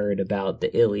nerd about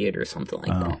the Iliad or something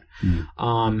like that.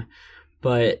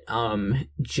 But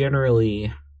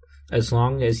generally, as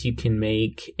long as you can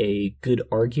make a good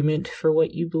argument for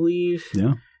what you believe,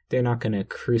 they're not going to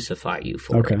crucify you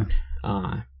for it.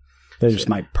 They just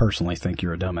might personally think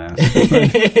you're a dumbass.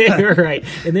 Right.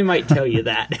 And they might tell you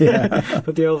that.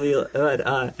 But there'll be,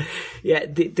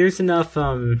 there's enough,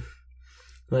 another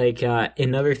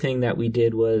thing that we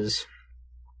did was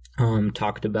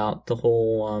talked about the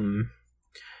whole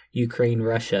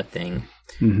Ukraine-Russia thing.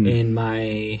 And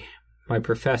my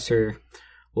professor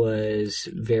was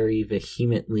very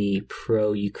vehemently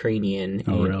pro-Ukrainian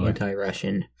and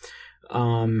anti-Russian.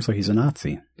 So he's a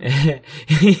Nazi. Yeah.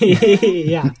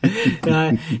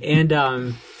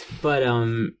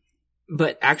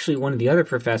 But actually one of the other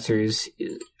professors,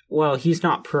 he's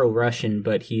not pro-Russian,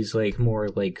 but he's more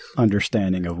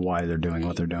understanding of why they're doing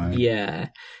what they're doing. Yeah.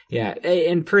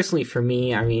 And personally for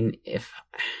me, I mean,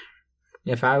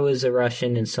 If I was a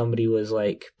Russian and somebody was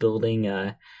like building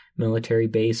a military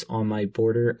base on my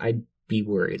border, I'd be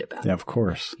worried about Yeah, it. of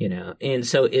course. And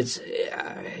so it's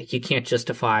you can't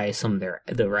justify some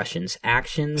of the Russians'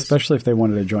 actions, Especially if they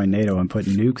wanted to join NATO and put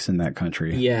nukes in that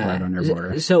country right on their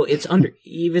border. So it's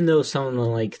even though some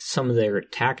of their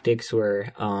tactics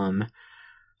were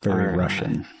Very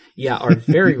Russian. are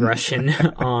very Russian.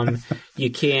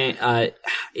 You can't.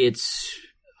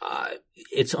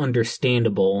 It's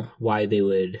understandable why they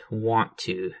would want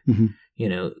to. Mm-hmm.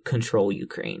 Control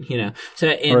Ukraine, or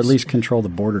at least control the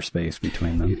border space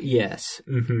between them. Yes.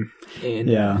 Mm-hmm. And,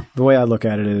 the way I look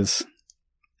at it is,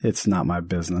 it's not my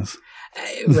business.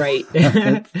 Right.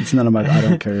 It's none of my, I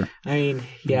don't care. I mean,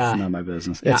 yeah. It's not my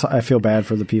business. Yeah. I feel bad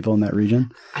for the people in that region.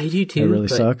 I do too. It really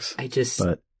sucks. There's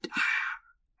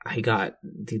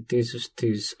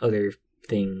other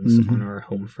things on our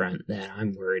home front that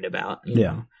I'm worried about.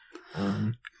 You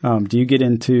know? Do you get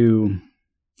into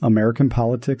American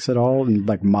politics at all, and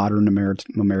like modern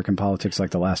American politics, like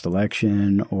the last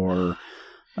election, or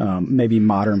maybe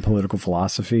modern political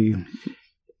philosophy?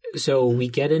 So we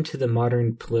get into the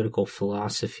modern political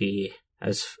philosophy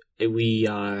as we.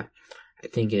 I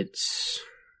think it's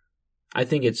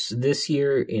this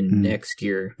year and next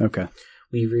year. Okay.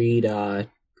 We read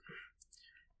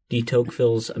de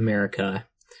Tocqueville's America.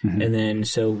 And then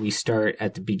so we start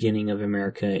at the beginning of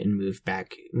America and move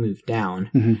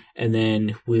down. And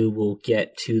then we will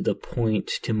get to the point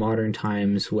to modern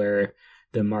times where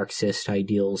the Marxist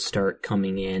ideals start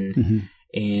coming in.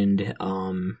 And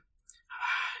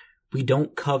we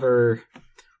don't cover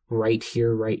right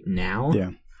here, right now.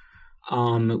 Yeah.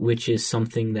 Which is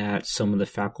something that some of the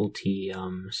faculty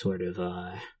sort of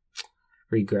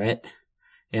regret.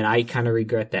 And I kind of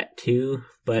regret that too,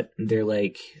 but they're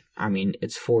like, I mean,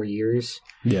 it's 4 years.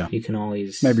 Yeah. You can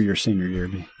always... Maybe your senior year.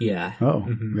 Yeah. Oh,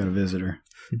 we got a visitor.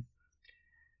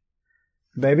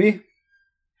 Baby?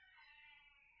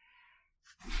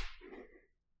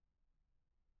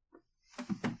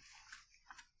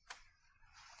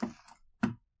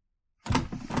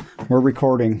 We're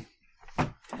recording.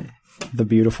 The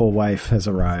beautiful wife has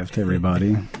arrived,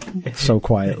 everybody. So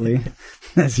quietly,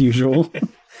 as usual.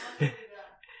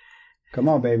 Come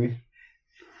on, baby.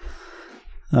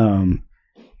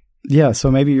 Yeah, so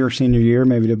maybe your senior year,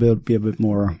 maybe to be a bit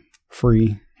more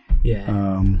free.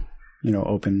 Yeah.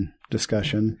 Open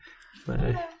discussion.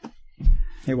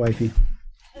 Hey, wifey.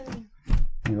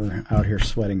 We're out here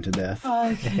sweating to death. Oh,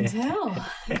 I can tell.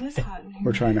 It is hot in here.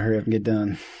 We're trying to hurry up and get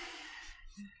done.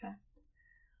 Okay.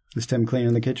 Is Tim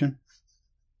cleaning the kitchen?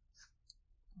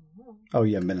 Oh,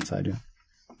 you haven't been inside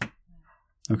yet.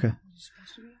 Okay.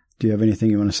 Do you have anything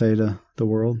you want to say to the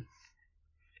world?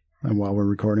 And while we're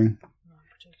recording? Not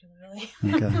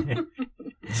particularly. Okay.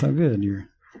 So good. You're...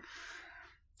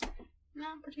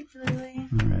 Not particularly.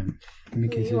 All right.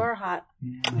 You are hot.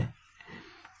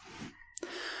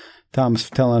 Tom's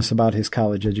telling us about his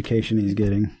college education he's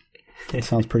getting. It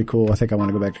sounds pretty cool. I think I want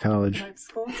to go back to college. Back to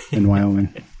school? In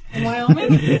Wyoming. In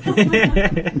Wyoming? Oh, boy.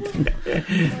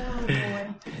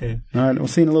 All right. We'll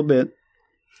see you in a little bit.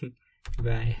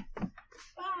 Bye.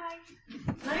 Bye.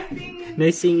 Nice seeing you.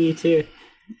 Nice seeing you too.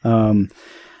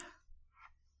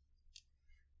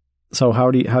 So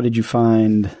how did you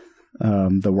find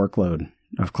the workload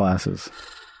of classes?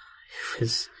 It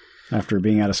was... After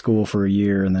being out of school for a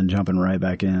year and then jumping right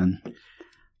back in.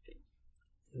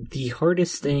 The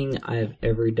hardest thing I've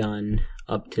ever done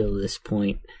up till this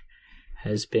point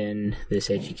has been this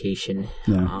education.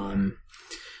 Yeah.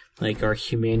 Like our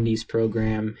humanities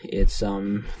program, it's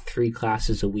 3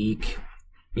 classes a week,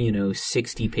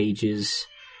 60 pages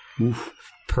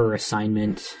per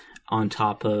assignment on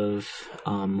top of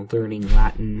learning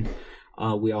Latin.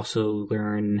 We also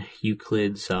learn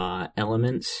Euclid's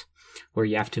Elements, where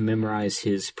you have to memorize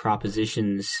his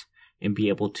propositions and be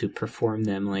able to perform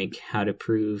them, like how to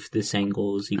prove this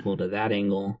angle is equal to that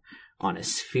angle on a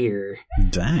sphere.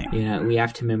 Dang. We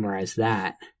have to memorize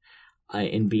that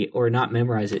or not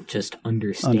memorize it, just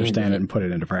understand it and put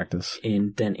it into practice.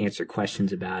 And then answer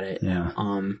questions about it. Yeah.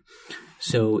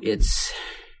 So it's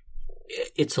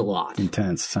a lot.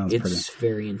 Intense. Sounds pretty. It's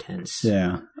very intense.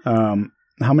 Yeah. How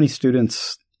many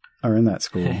students are in that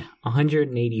school?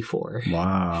 184.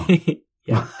 Wow.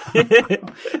 Yeah.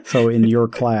 So in your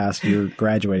class, your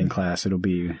graduating class, it'll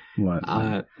be what?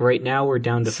 Right now we're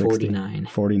down to 60? 49.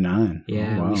 49.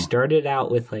 Yeah. Oh, wow. We started out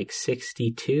with like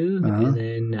 62 and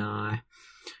then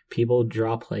people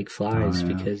drop like flies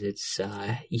because it's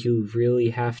you really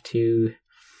have to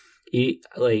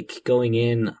like going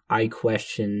in. I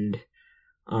questioned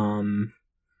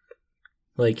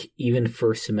like even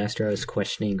first semester, I was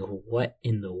questioning what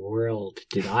in the world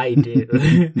did I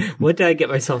do? What did I get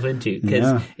myself into?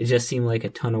 Because it just seemed like a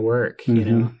ton of work, you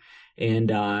know.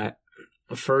 And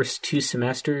first 2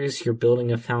 semesters, you're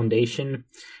building a foundation.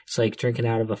 It's like drinking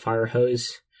out of a fire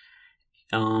hose.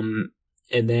 And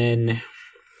then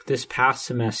this past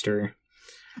semester,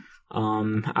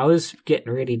 I was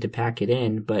getting ready to pack it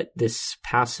in, but this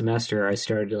past semester I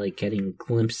started like getting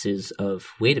glimpses of,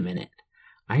 wait a minute,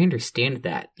 I understand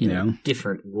that in a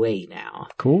different way now.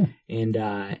 Cool.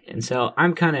 And so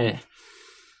I'm kind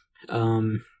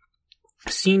of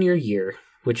senior year,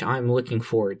 which I'm looking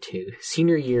forward to.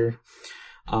 Senior year,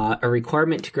 a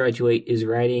requirement to graduate is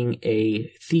writing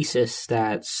a thesis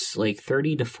that's like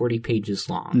 30 to 40 pages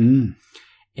long.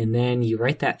 And then you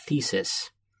write that thesis,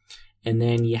 and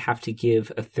then you have to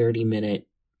give a 30-minute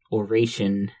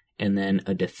oration and then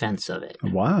a defense of it.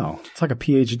 Wow. It's like a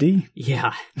PhD.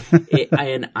 Yeah.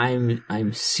 And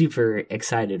I'm super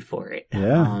excited for it.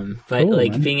 Yeah. But cool,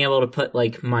 like man. being able to put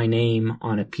like my name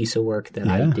on a piece of work that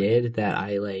I did, that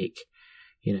I like,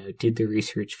 you know, did the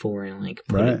research for and like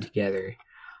put it together.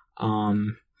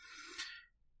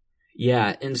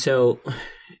 Yeah. And so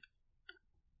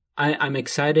I'm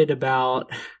excited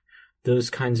about those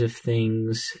kinds of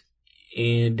things,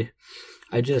 and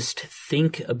I just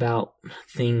think about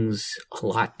things a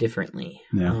lot differently.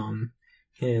 Yeah.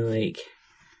 You know, like,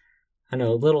 I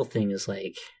know a little thing is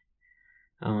like,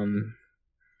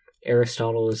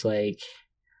 Aristotle is like,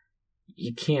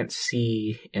 you can't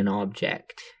see an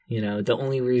object. You know, the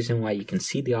only reason why you can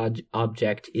see the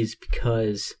object is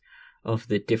because of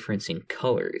the difference in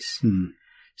colors.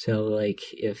 So, like,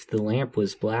 if the lamp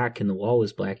was black and the wall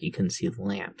was black, you couldn't see the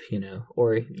lamp, you know?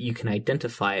 Or you can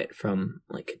identify it from,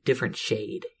 like, a different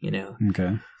shade, you know?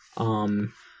 Okay.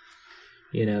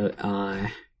 You know,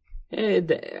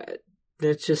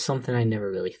 that's just something I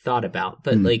never really thought about.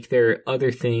 But, like, there are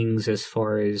other things as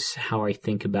far as how I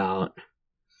think about,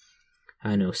 I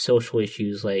don't know, social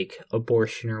issues like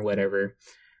abortion or whatever.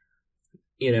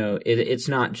 You know, it's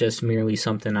not just merely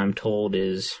something I'm told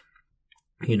is,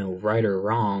 you know, right or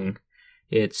wrong.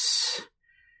 It's,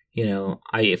 you know,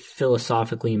 I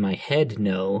philosophically in my head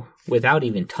know, without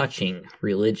even touching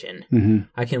religion,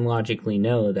 I can logically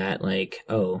know that, like,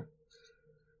 oh,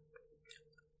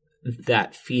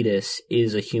 that fetus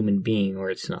is a human being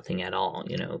or it's nothing at all,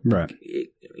 you know. Right.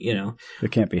 You know. It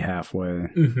can't be halfway.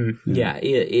 Yeah,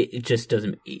 it just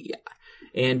doesn't. Yeah.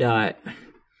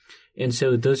 And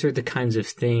so those are the kinds of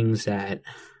things that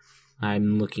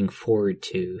I'm looking forward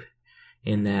to.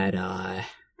 In that, I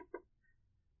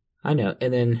know.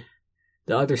 And then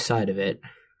the other side of it,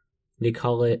 they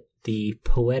call it the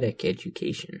poetic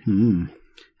education.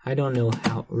 I don't know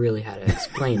how to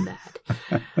explain that.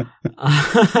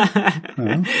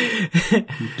 Well,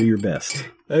 do your best.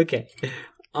 Okay.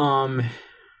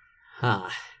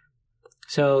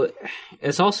 So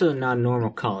it's also not a normal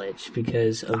college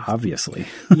because of... Obviously.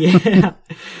 Yeah.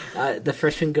 The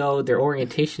freshmen go, their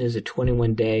orientation is a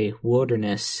 21-day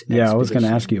wilderness expedition. I was going to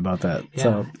ask you about that. Yeah.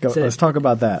 So let's talk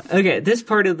about that. Okay, this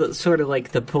part of the sort of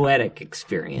like the poetic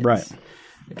experience. Right.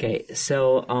 Okay,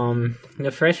 so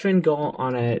the freshmen go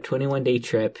on a 21-day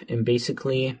trip, and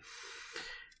basically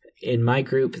in my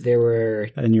group there were...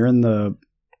 And you're in the...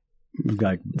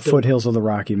 like foothills of the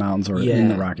Rocky Mountains, or in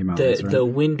the Rocky Mountains, right? The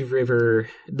Wind River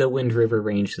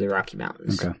range of the Rocky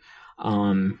Mountains. Okay.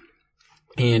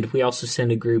 And we also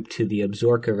send a group to the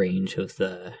Absaroka range of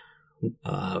the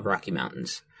Rocky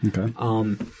Mountains. Okay.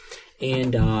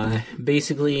 And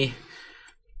basically,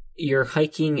 you're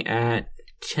hiking at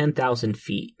 10,000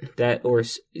 feet.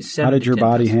 How did your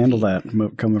body handle that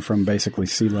coming from basically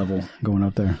sea level going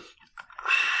up there?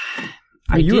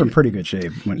 You were in pretty good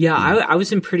shape. I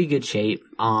was in pretty good shape.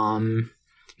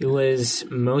 It was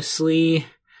mostly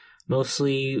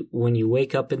when you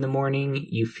wake up in the morning,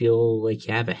 you feel like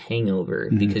you have a hangover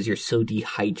because you're so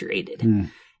dehydrated.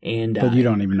 And but you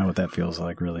don't even know what that feels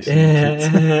like, really. So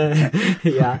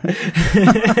yeah. The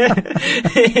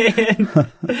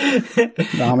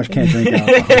Amish can't drink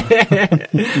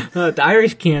alcohol. The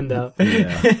Irish can, though.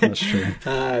 Yeah, that's true.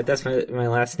 That's my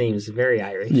last name is very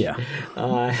Irish. Yeah.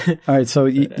 All right. So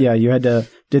you had to.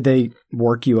 Did they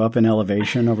work you up in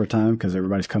elevation over time because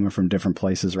everybody's coming from different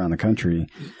places around the country?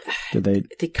 Did they?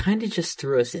 They kind of just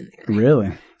threw us in there.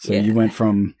 Really? So you went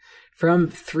from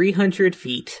 300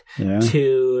 feet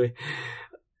to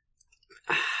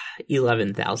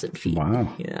 11,000 feet.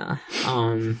 Wow. Yeah.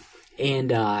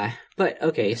 But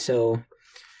okay, so,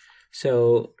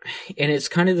 and it's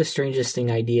kind of the strangest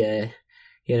idea,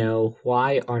 you know,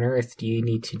 why on earth do you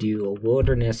need to do a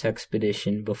wilderness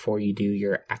expedition before you do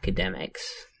your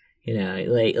academics? You know,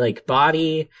 like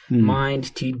body,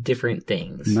 mind, two different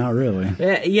things. Not really.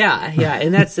 Yeah,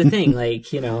 and that's the thing.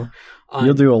 Like, you know,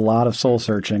 You'll do a lot of soul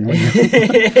searching when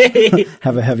you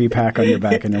have a heavy pack on your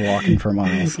back and you're walking for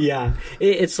miles. Yeah,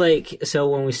 it's like, so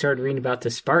when we started reading about the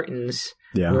Spartans,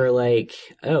 Yeah. we're like,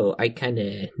 oh, I kind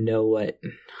of know what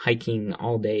hiking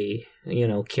all day, you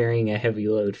know, carrying a heavy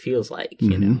load feels like,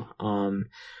 you know,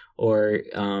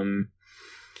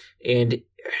 and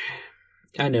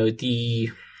I know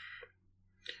the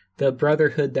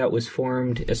brotherhood that was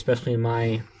formed, especially in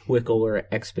my Wickler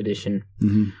expedition,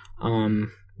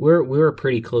 we were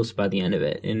pretty close by the end of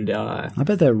it, and I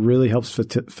bet that really helps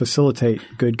facilitate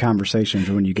good conversations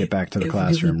when you get back to the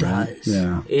classroom, really right? does.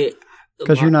 Yeah.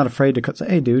 Because you're not afraid to say,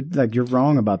 hey, dude, like, you're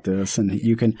wrong about this. And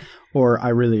you can, or I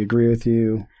really agree with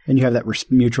you. And you have that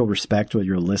mutual respect where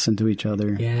you'll listen to each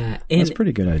other. Yeah. That's a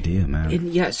pretty good idea, man.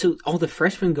 And yeah, so all the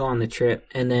freshmen go on the trip,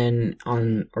 and then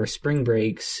on our spring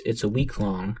breaks, it's a week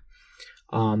long.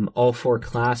 All 4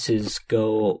 classes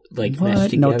go, like,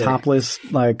 mesh together. No topless,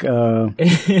 like,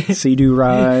 sea-doo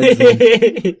rides,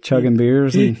 and chugging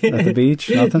beers at the beach?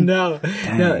 Nothing? No.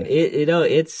 Dang. No,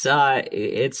 it's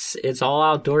all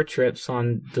outdoor trips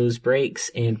on those breaks,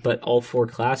 but all 4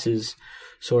 classes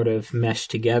sort of mesh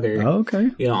together. Oh,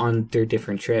 okay. You know, on their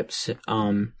different trips.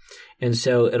 And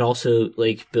so it also,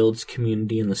 like, builds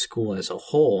community in the school as a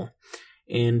whole.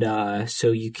 And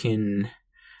so you can,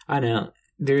 I don't know,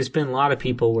 there's been a lot of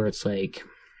people where it's like,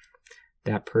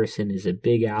 that person is a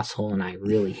big asshole and I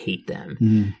really hate them.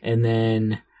 Mm-hmm. And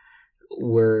then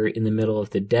we're in the middle of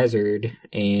the desert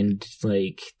and,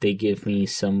 like, they give me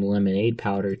some lemonade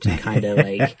powder to kind of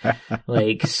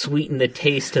like sweeten the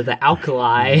taste of the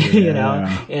alkali, you know,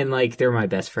 and, like, they're my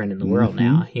best friend in the world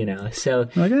now, you know, so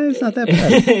like, it's not that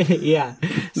bad. yeah,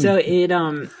 so it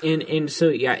and so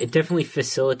yeah, it definitely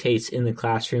facilitates in the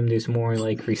classroom. There's more,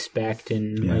 like, respect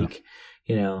and like,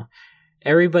 you know,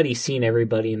 everybody's seen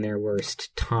everybody in their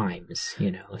worst times,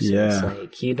 you know. So it's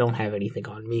like, you don't have anything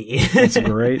on me. That's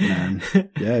great, man.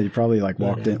 Yeah, you probably, like,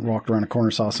 walked around a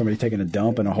corner, saw somebody taking a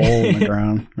dump in a hole in the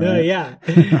ground. Right? Yeah.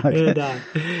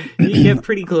 And you get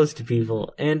pretty close to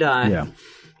people. And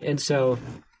and so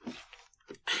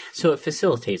it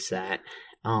facilitates that.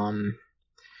 And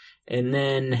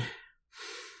then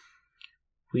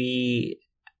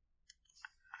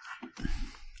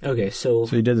okay, so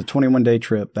you did the 21-day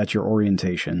trip. That's your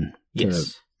orientation to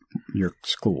yes, your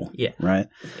school. Yeah, right.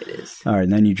 It is. All right,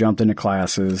 and then you jumped into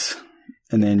classes,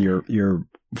 and then your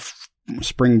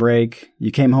spring break. You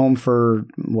came home for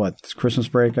what? Christmas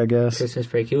break, I guess. Christmas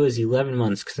break. It was 11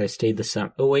 months because I stayed the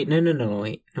summer. Oh wait, no.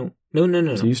 So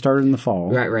you started in the fall,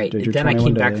 right? Then I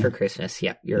came back for Christmas.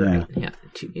 Yeah, you're right. Yeah,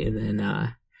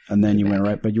 and then you went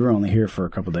right, but you were only here for a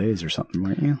couple days or something,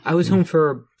 weren't you? I was home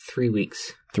for 3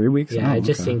 weeks. 3 weeks? Yeah, oh, I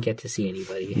just okay. didn't get to see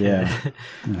anybody. Yeah.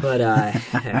 But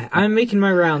I'm making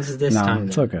my rounds this time.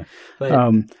 It's okay.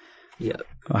 But, yeah.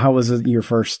 How was your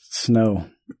first snow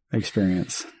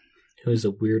experience? It was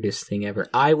the weirdest thing ever.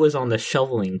 I was on the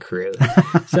shoveling crew.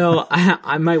 So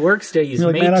my work studies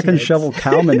You're like, man, I can shovel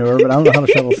cow manure, but I don't know how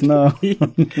to shovel snow.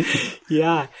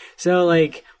 Yeah. So,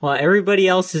 like, while everybody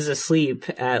else is asleep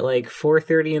at, like,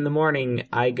 4:30 in the morning,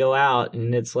 I go out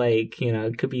and it's like, you know,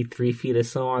 it could be 3 feet of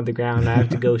snow on the ground. I have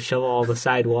to go shovel all the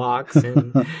sidewalks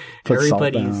and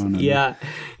everybody's,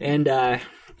 and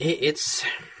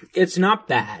it's not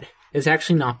bad. It's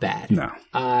actually not bad. No.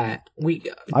 I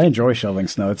enjoy shoveling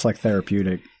snow. It's like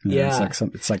therapeutic. You know, yeah.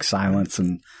 It's like silence,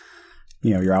 and,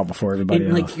 you know, you're out before everybody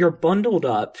else. Like, you're bundled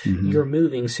up, you're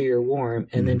moving, so you're warm,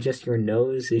 and then just your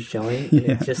nose is showing,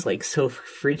 and it's just, like, so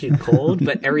frigid cold,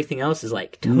 but everything else is,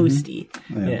 like, toasty.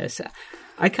 Yeah, so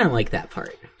I kind of like that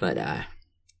part. But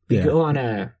we go on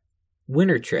a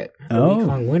winter trip, a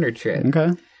week-long winter trip,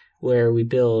 where we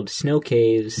build snow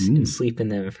caves and sleep in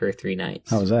them for 3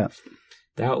 nights. How was that?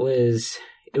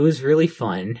 It was really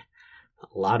fun.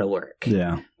 A lot of work.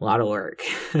 Yeah. A lot of work.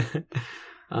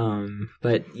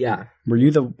 But yeah. Were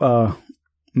you the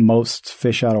most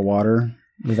fish out of water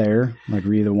there? Like,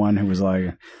 were you the one who was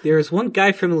like... There was one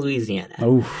guy from Louisiana.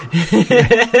 Oh.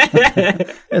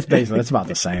 That's about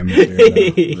the same.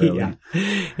 Really. Yeah.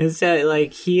 And so,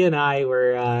 like, he and I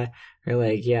were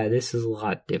like, yeah, this is a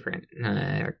lot different.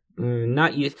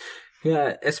 Not you.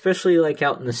 Yeah, especially, like,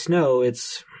 out in the snow,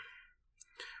 it's...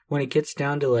 When it gets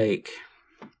down to, like,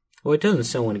 well, it doesn't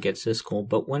snow when it gets this cold,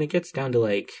 but when it gets down to,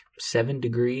 like, 7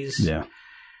 degrees,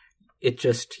 it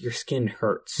just, your skin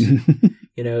hurts. You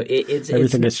know,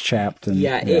 everything gets chapped and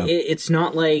it's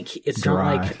not like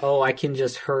dry. Not like, oh, I can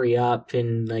just hurry up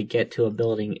and, like, get to a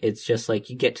building. It's just like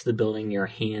you get to the building, your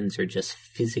hands are just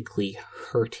physically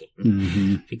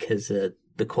hurting because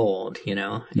the cold,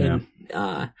 Yeah.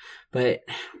 And, but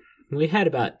we had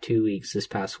about 2 weeks this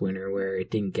past winter where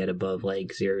it didn't get above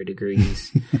like 0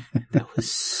 degrees. That was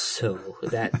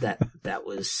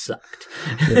sucked.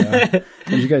 Yeah.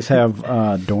 Did you guys have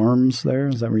dorms there?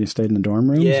 Is that where you stayed in the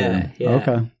dorm rooms? Yeah. Or? Yeah.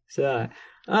 Okay. So,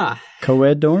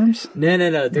 Co-ed dorms?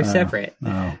 no, they're separate.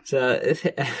 Oh. So,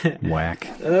 Whack.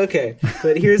 okay,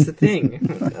 but here's the thing.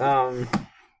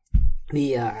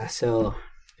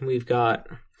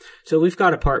 We've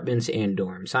got apartments and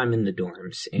dorms. I'm in the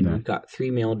dorms, and we've got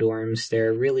 3 male dorms.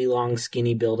 They're really long,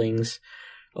 skinny buildings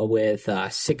with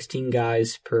 16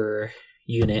 guys per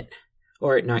unit,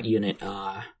 or not unit,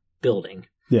 building.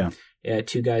 Yeah,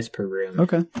 2 guys per room.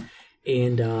 Okay.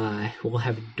 And we'll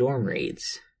have dorm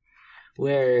raids,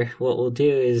 where what we'll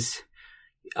do is,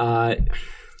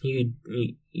 you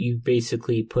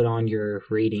basically put on your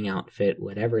raiding outfit,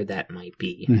 whatever that might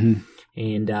be,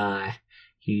 and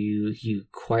you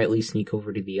quietly sneak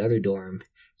over to the other dorm,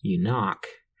 you knock,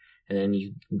 and then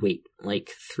you wait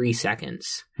like 3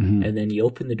 seconds, and then you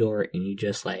open the door and you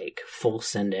just like full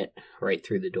send it right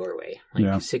through the doorway,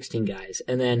 16 guys,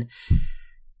 and then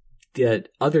the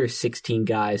other 16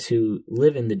 guys who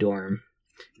live in the dorm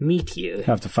meet you.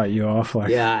 Have to fight you off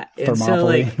like and so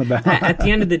like at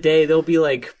the end of the day there'll be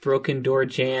like broken door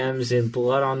jams and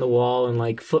blood on the wall and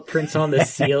like footprints on the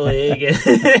ceiling.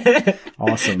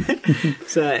 Awesome.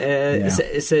 So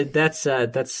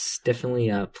that's definitely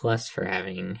a plus for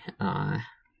having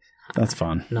that's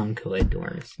fun. Non-co-ed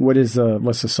dorms. What's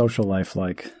the social life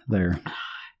like there?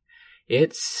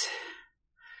 It's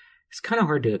kind of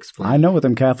hard to explain. I know what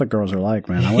them Catholic girls are like,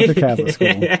 man. I went to Catholic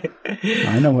school.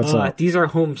 I know what's up. These are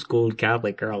homeschooled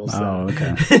Catholic girls. So. Oh,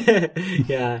 okay.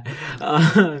 Yeah.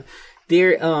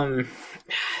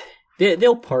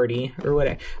 They'll party or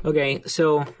whatever. Okay,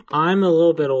 so I'm a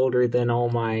little bit older than all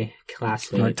my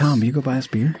classmates. All right, Tom, you go buy us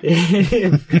beer?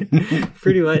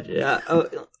 Pretty much.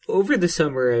 Over the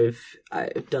summer,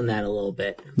 I've done that a little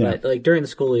bit. Yeah. But like during the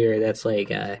school year, that's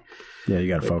like... yeah, you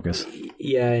got to focus.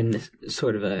 Yeah, and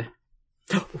sort of a...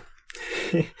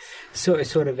 sort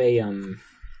of a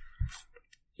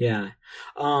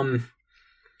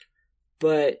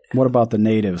but what about the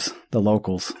natives, the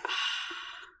locals?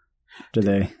 Do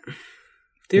they?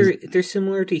 They're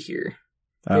similar to here.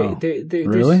 Oh, they're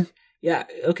really? Yeah.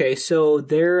 Okay. So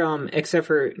they're except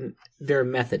for they're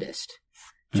Methodist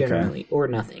generally, or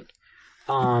nothing.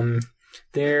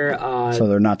 They're so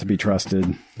they're not to be trusted,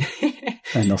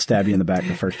 and they'll stab you in the back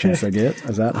the first chance they get.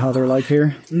 Is that how they're like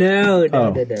here? No.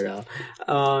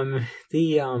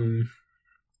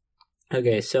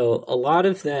 Okay, so a lot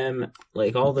of them,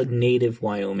 like all the native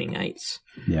Wyomingites,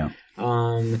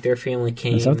 their family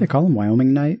came. Is that what they call them,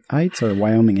 Wyomingites or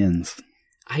Wyomingans?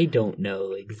 I don't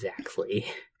know exactly.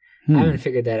 I haven't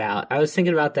figured that out. I was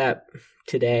thinking about that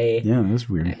today. Yeah, that's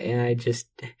weird. And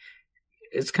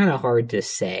it's kind of hard to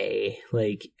say,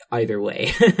 like, either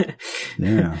way.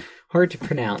 Yeah. Hard to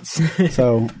pronounce.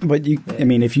 So, but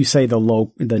if you say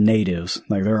the natives,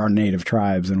 like there are native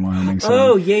tribes in Wyoming.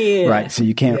 So, yeah. Right. So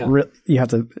you can't, you have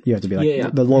to be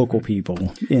like the local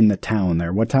people in the town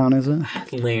there. What town is it?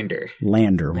 Lander,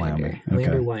 Wyoming. Okay.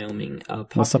 Lander, Wyoming.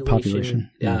 What's the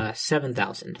population?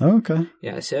 7,000. Oh, okay.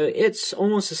 Yeah. So it's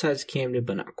almost the size of Camden,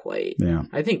 but not quite. Yeah.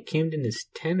 I think Camden is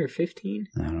 10 or 15.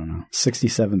 I don't know.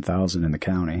 67,000 in the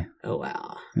county. Oh,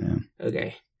 wow. Yeah.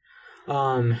 Okay.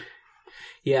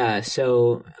 Yeah,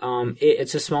 so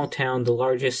it's a small town. The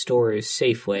largest store is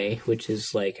Safeway, which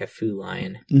is like a Food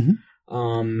Lion.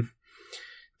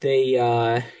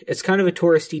 It's kind of a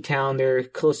touristy town. They're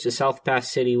close to South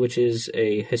Pass City, which is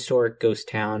a historic ghost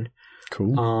town.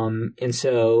 Cool. And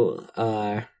so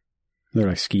there are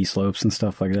like ski slopes and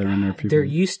stuff like that in there. There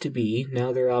used to be.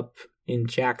 Now they're up in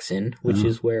Jackson, which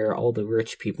is where all the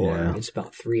rich people are. It's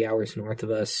about 3 hours north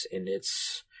of us, and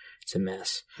it's a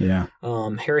mess. Yeah.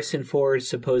 Harrison Ford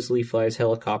supposedly flies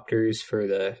helicopters for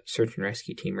the search and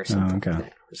rescue team or something like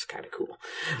that. It's kind of cool.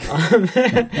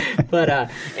 But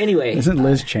anyway. Isn't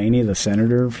Liz Cheney the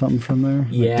senator or something from there?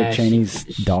 Yeah. Dick Cheney's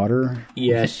daughter?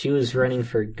 Yeah, she was running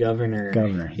for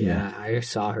governor. Yeah. I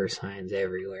saw her signs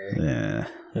everywhere. Yeah.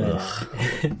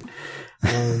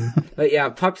 But yeah,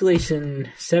 population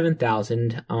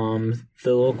 7,000. The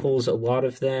locals, a lot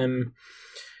of them,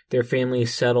 their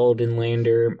families settled in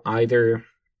Lander either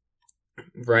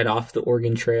right off the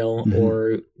Oregon Trail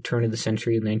or turn of the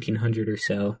century, 1900 or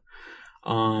so.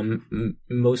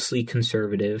 Mostly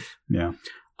conservative. Yeah.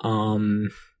 But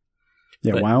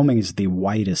Wyoming is the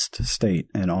whitest state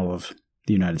in all of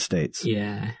the United States.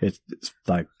 Yeah. It's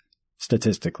like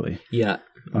statistically. Yeah.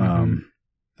 I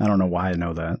don't know why I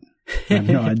know that. I have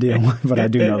no idea, but I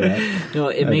do know that. No,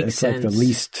 it makes sense. It's like the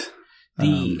least...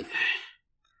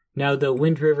 Now, the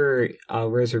Wind River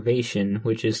Reservation,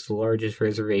 which is the largest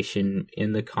reservation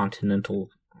in the continental,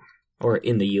 or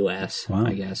in the U.S., Wow.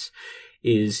 I guess,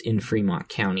 is in Fremont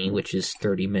County, which is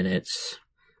 30 minutes.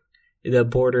 The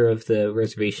border of the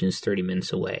reservation is 30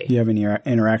 minutes away. Do you have any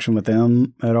interaction with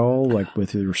them at all, like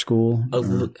with your school?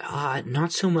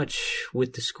 Not so much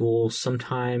with the school.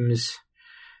 Sometimes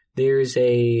there's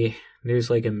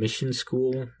like a mission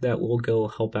school that we'll go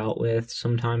help out with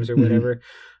sometimes or whatever.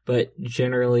 But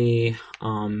generally,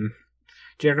 the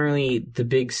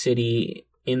big city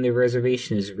in the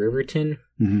reservation is Riverton,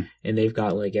 and they've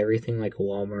got like everything like a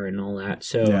Walmart and all that.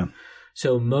 So,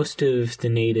 so most of the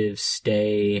natives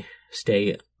stay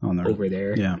over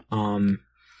there. Yeah. And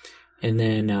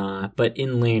then, but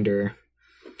inlander,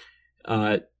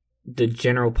 the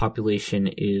general population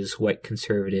is white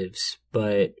conservatives.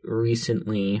 But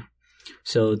recently,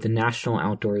 so the National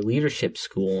Outdoor Leadership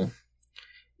School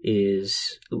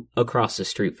is across the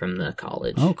street from the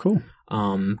college. Oh, cool.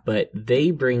 But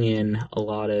they bring in a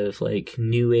lot of like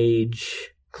new age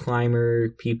climber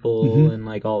people and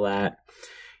like all that.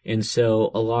 And so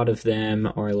a lot of them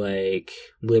are like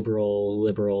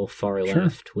liberal, far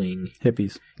left wing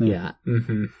hippies. Yeah.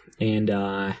 And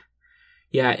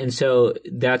and so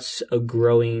that's a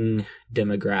growing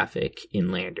demographic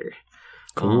in Lander.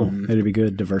 Cool. It'd be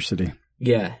good diversity.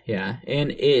 Yeah,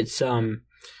 and it's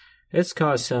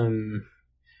caused some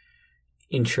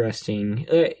interesting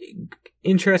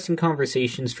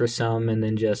conversations for some, and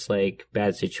then just like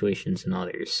bad situations in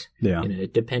others. Yeah,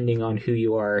 depending on who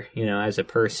you are, as a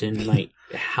person, like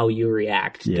how you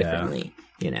react differently.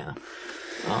 But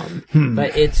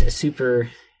it's super.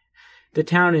 The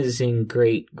town is in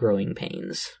great growing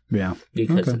pains. Yeah,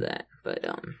 because of that. But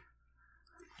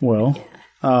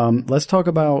let's talk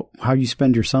about how you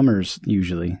spend your summers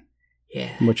usually.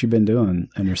 Yeah. What you've been doing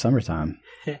in your summertime.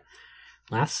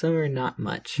 Last summer, not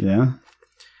much. Yeah?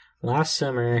 Last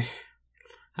summer,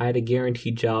 I had a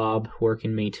guaranteed job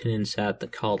working maintenance at the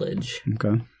college.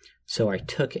 Okay. So I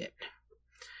took it.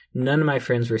 None of my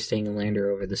friends were staying in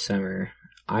Lander over the summer.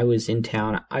 I was in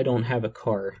town. I don't have a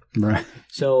car. Right.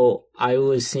 So I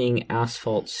was seeing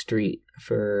asphalt street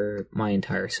for my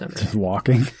entire summer. Just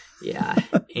walking? Yeah.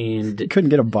 And you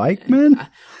couldn't get a bike, man?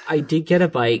 I did get a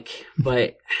bike,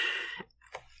 but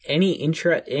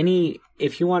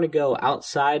if you want to go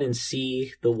outside and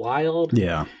see the wild,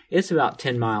 it's about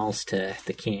 10 miles to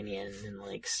the canyon and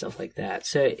like stuff like that.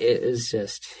 So it was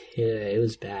just, it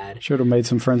was bad. Should have made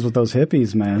some friends with those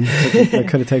hippies, man. They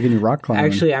could have taken you rock climbing.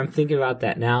 Actually, I'm thinking about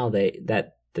that now. They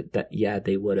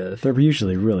would have. They're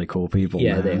usually really cool people.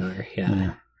 Yeah, man. they are.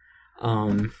 Yeah.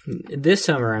 This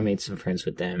summer I made some friends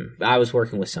with them. I was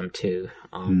working with some too.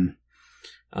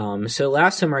 So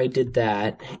last summer I did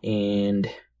that, and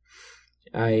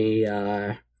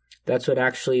that's what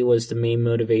actually was the main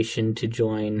motivation to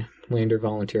join Lander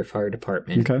Volunteer Fire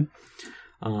Department. Okay.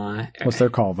 What's their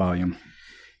call volume?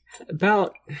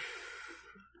 About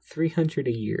 300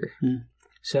 a year.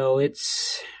 So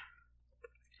it's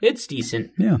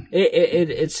decent. Yeah.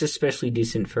 It's especially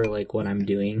decent for like what I'm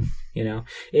doing.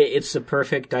 It's the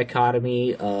perfect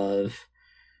dichotomy of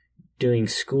doing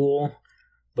school,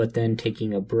 but then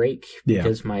taking a break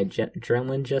because my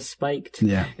adrenaline just spiked.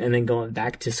 Yeah. And then going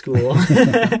back to school.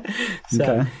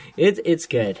 So it's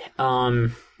good.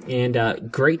 And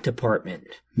great department.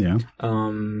 Yeah.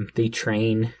 They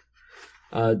train.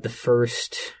 The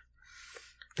first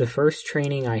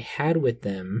training I had with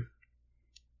them,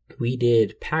 we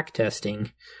did pack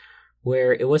testing,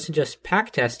 where it wasn't just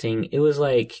pack testing, it was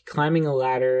like climbing a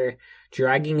ladder,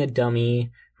 dragging a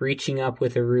dummy, reaching up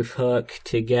with a roof hook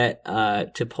to get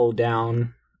to pull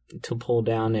down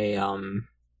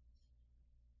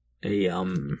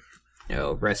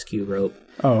a rescue rope.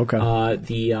 Oh, okay.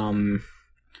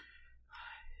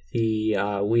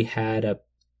 We had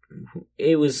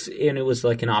it was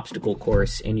like an obstacle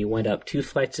course, and you went up 2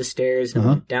 flights of stairs and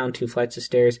went down 2 flights of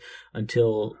stairs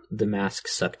until the mask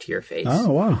sucked to your face.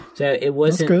 Oh, wow. So it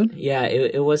wasn't. That's good. Yeah,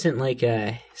 it wasn't like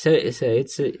a. So it's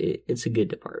a good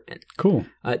department. Cool.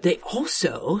 They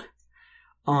also,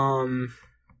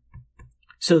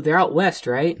 so they're out west,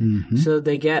 right? Mm-hmm. So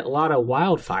they get a lot of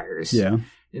wildfires. Yeah.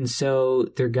 And so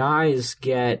their guys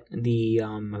get the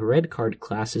red card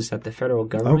classes that the federal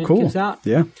government gives out.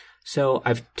 Yeah. So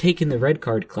I've taken the red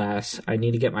card class. I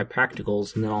need to get my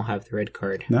practicals, and then I'll have the red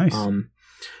card. Nice.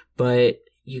 But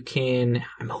you can.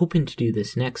 I'm hoping to do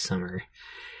this next summer.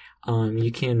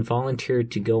 You can volunteer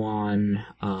to go on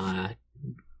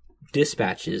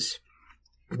dispatches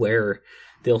where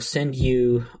they'll send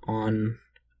you on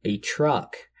a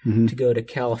truck to go to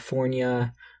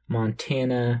California,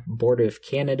 Montana, border of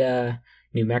Canada,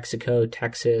 New Mexico,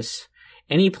 Texas,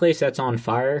 any place that's on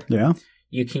fire, Yeah.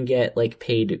 you can get like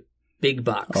paid big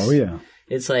bucks. Oh yeah.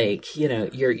 It's like, you know,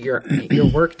 your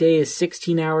work day is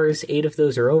 16 hours, 8 of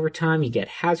those are overtime, you get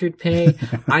hazard pay.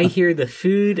 I hear the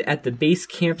food at the base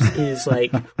camps is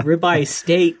like ribeye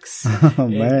steaks. Oh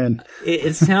man.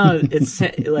 It sounds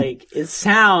like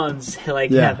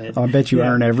Yeah. heaven. I bet you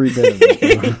earn every bit of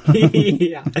it.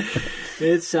 Yeah.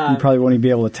 It's You probably won't even be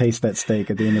able to taste that steak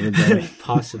at the end of the day.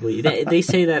 possibly. They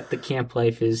say that the camp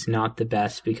life is not the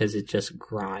best because it's just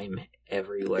grime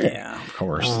everywhere. Yeah, of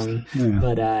course. Yeah.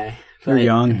 But You're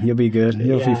young. You'll be good.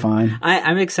 You'll be fine.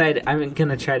 I'm excited. I'm going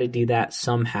to try to do that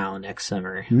somehow next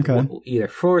summer. Okay. Either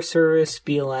Forest Service,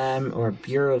 BLM, or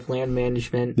Bureau of Land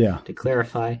Management, to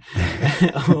clarify,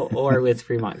 or with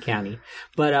Fremont County.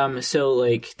 But so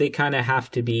like they kind of have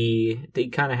to be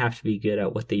good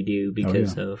at what they do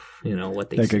because of what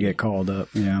they could get called up.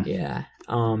 Yeah. Yeah.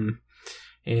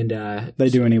 And they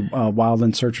do any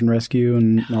wildland search and rescue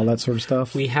and all that sort of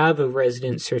stuff? we have a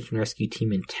resident search and rescue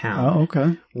team in town. Oh,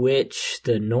 okay. Which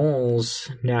the Knowles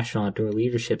National Outdoor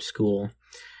Leadership School,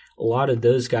 a lot of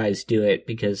those guys do it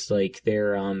because like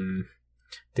they're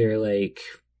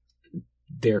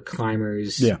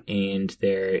climbers and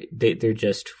they're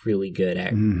just really good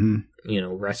at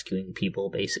rescuing people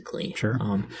basically. Sure.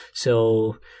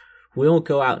 So we won't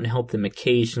go out and help them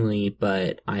occasionally,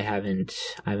 but I haven't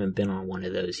been on one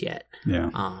of those yet. Yeah.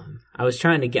 I was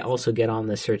trying to get on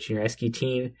the search and rescue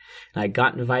team, and I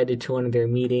got invited to one of their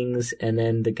meetings, and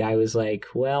then the guy was like,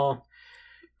 "Well,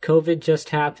 COVID just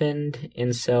happened,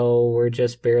 and so we're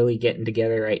just barely getting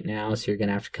together right now, so you're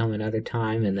gonna have to come another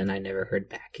time." And then I never heard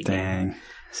back again. Dang.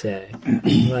 So,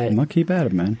 but Well, keep at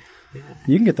it, man. Yeah.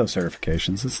 You can get those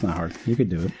certifications. It's not hard. You could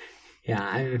do it.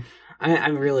 Yeah,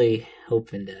 I'm really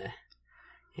hoping to.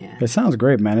 Yeah. It sounds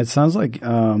great, man. It sounds like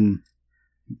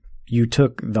you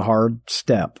took the hard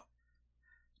step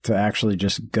to actually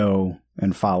just go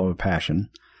and follow a passion.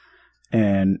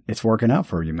 And it's working out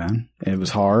for you, man. It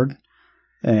was hard,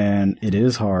 and it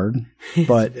is hard,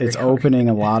 but it's opening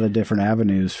a lot of different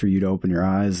avenues for you to open your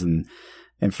eyes and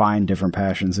find different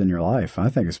passions in your life. I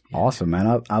think it's awesome,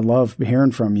 man. I love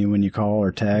hearing from you when you call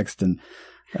or text and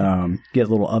get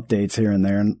little updates here and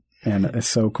there. And it's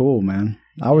so cool, man.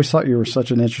 I always thought you were such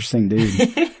an interesting dude.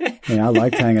 I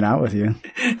liked hanging out with you.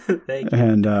 Thank you.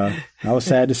 And I was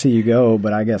sad to see you go,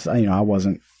 but I guess I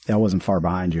wasn't far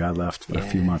behind you. I left a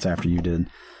few months after you did.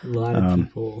 A lot of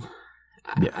people.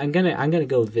 I'm gonna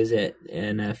go visit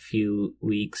in a few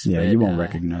weeks. Yeah, but, you won't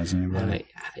recognize anybody.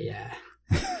 Yeah.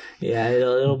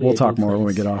 It'll be. We'll talk more when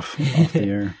we get off the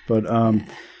air. But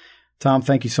Tom,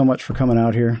 thank you so much for coming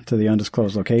out here to the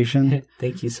undisclosed location.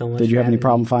 Thank you so much. Did you have any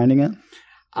problem finding it?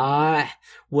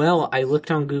 Well, I looked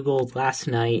on Google last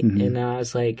night and I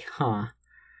was like,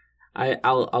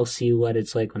 I'll see what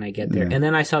it's like when I get there. Yeah. And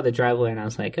then I saw the driveway and I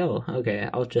was like, oh, okay,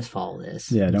 I'll just follow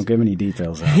this. Yeah, don't give any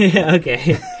details out. Yeah,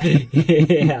 okay.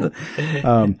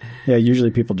 Yeah,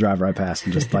 usually people drive right past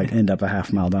and just like end up a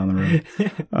half mile down the road.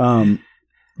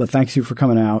 But thanks you for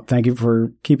coming out. Thank you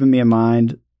for keeping me in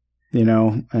mind,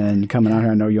 and coming out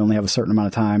here. I know you only have a certain amount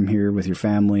of time here with your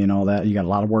family and all that. You got a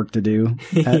lot of work to do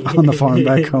on the farm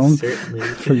back home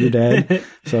for your dad.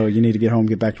 So you need to get home,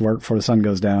 get back to work before the sun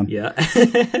goes down. Yeah.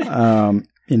 And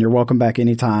you're welcome back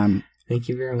anytime. Thank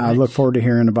you very much. I look forward to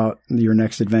hearing about your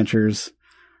next adventures,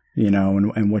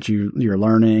 and what you're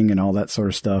learning and all that sort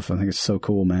of stuff. I think it's so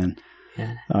cool, man.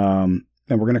 Yeah.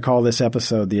 And we're going to call this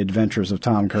episode The Adventures of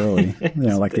Tom Curley,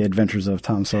 like the Adventures of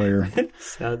Tom Sawyer.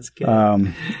 Sounds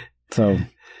good. So,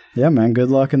 yeah, man, good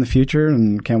luck in the future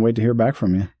and can't wait to hear back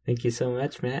from you. Thank you so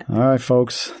much, Matt. All right,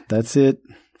 folks, that's it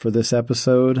for this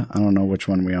episode. I don't know which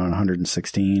one we're on,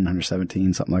 116,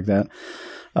 117, something like that.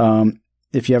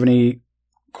 If you have any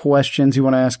questions you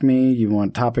want to ask me, you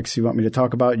want topics you want me to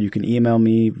talk about, you can email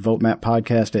me,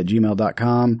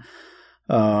 votemappodcast@gmail.com.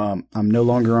 I'm no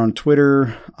longer on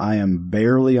Twitter. I am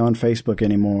barely on Facebook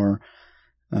anymore.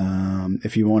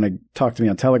 If you want to talk to me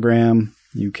on Telegram,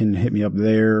 you can hit me up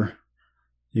there.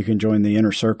 You can join the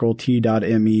inner circle,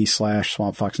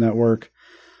 t.me/Swamp Fox Network.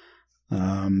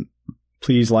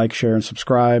 Please like, share, and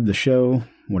subscribe the show,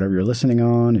 whatever you're listening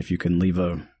on. If you can leave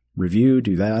a review,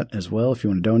 do that as well. If you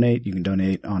want to donate, you can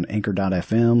donate on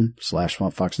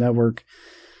anchor.fm/Swamp Fox Network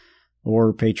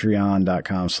or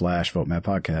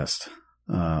patreon.com/VoteMapPodcast.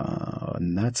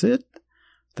 And that's it.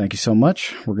 Thank you so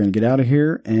much. We're going to get out of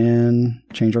here and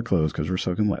change our clothes because we're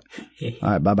soaking wet. All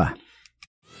right. Bye-bye.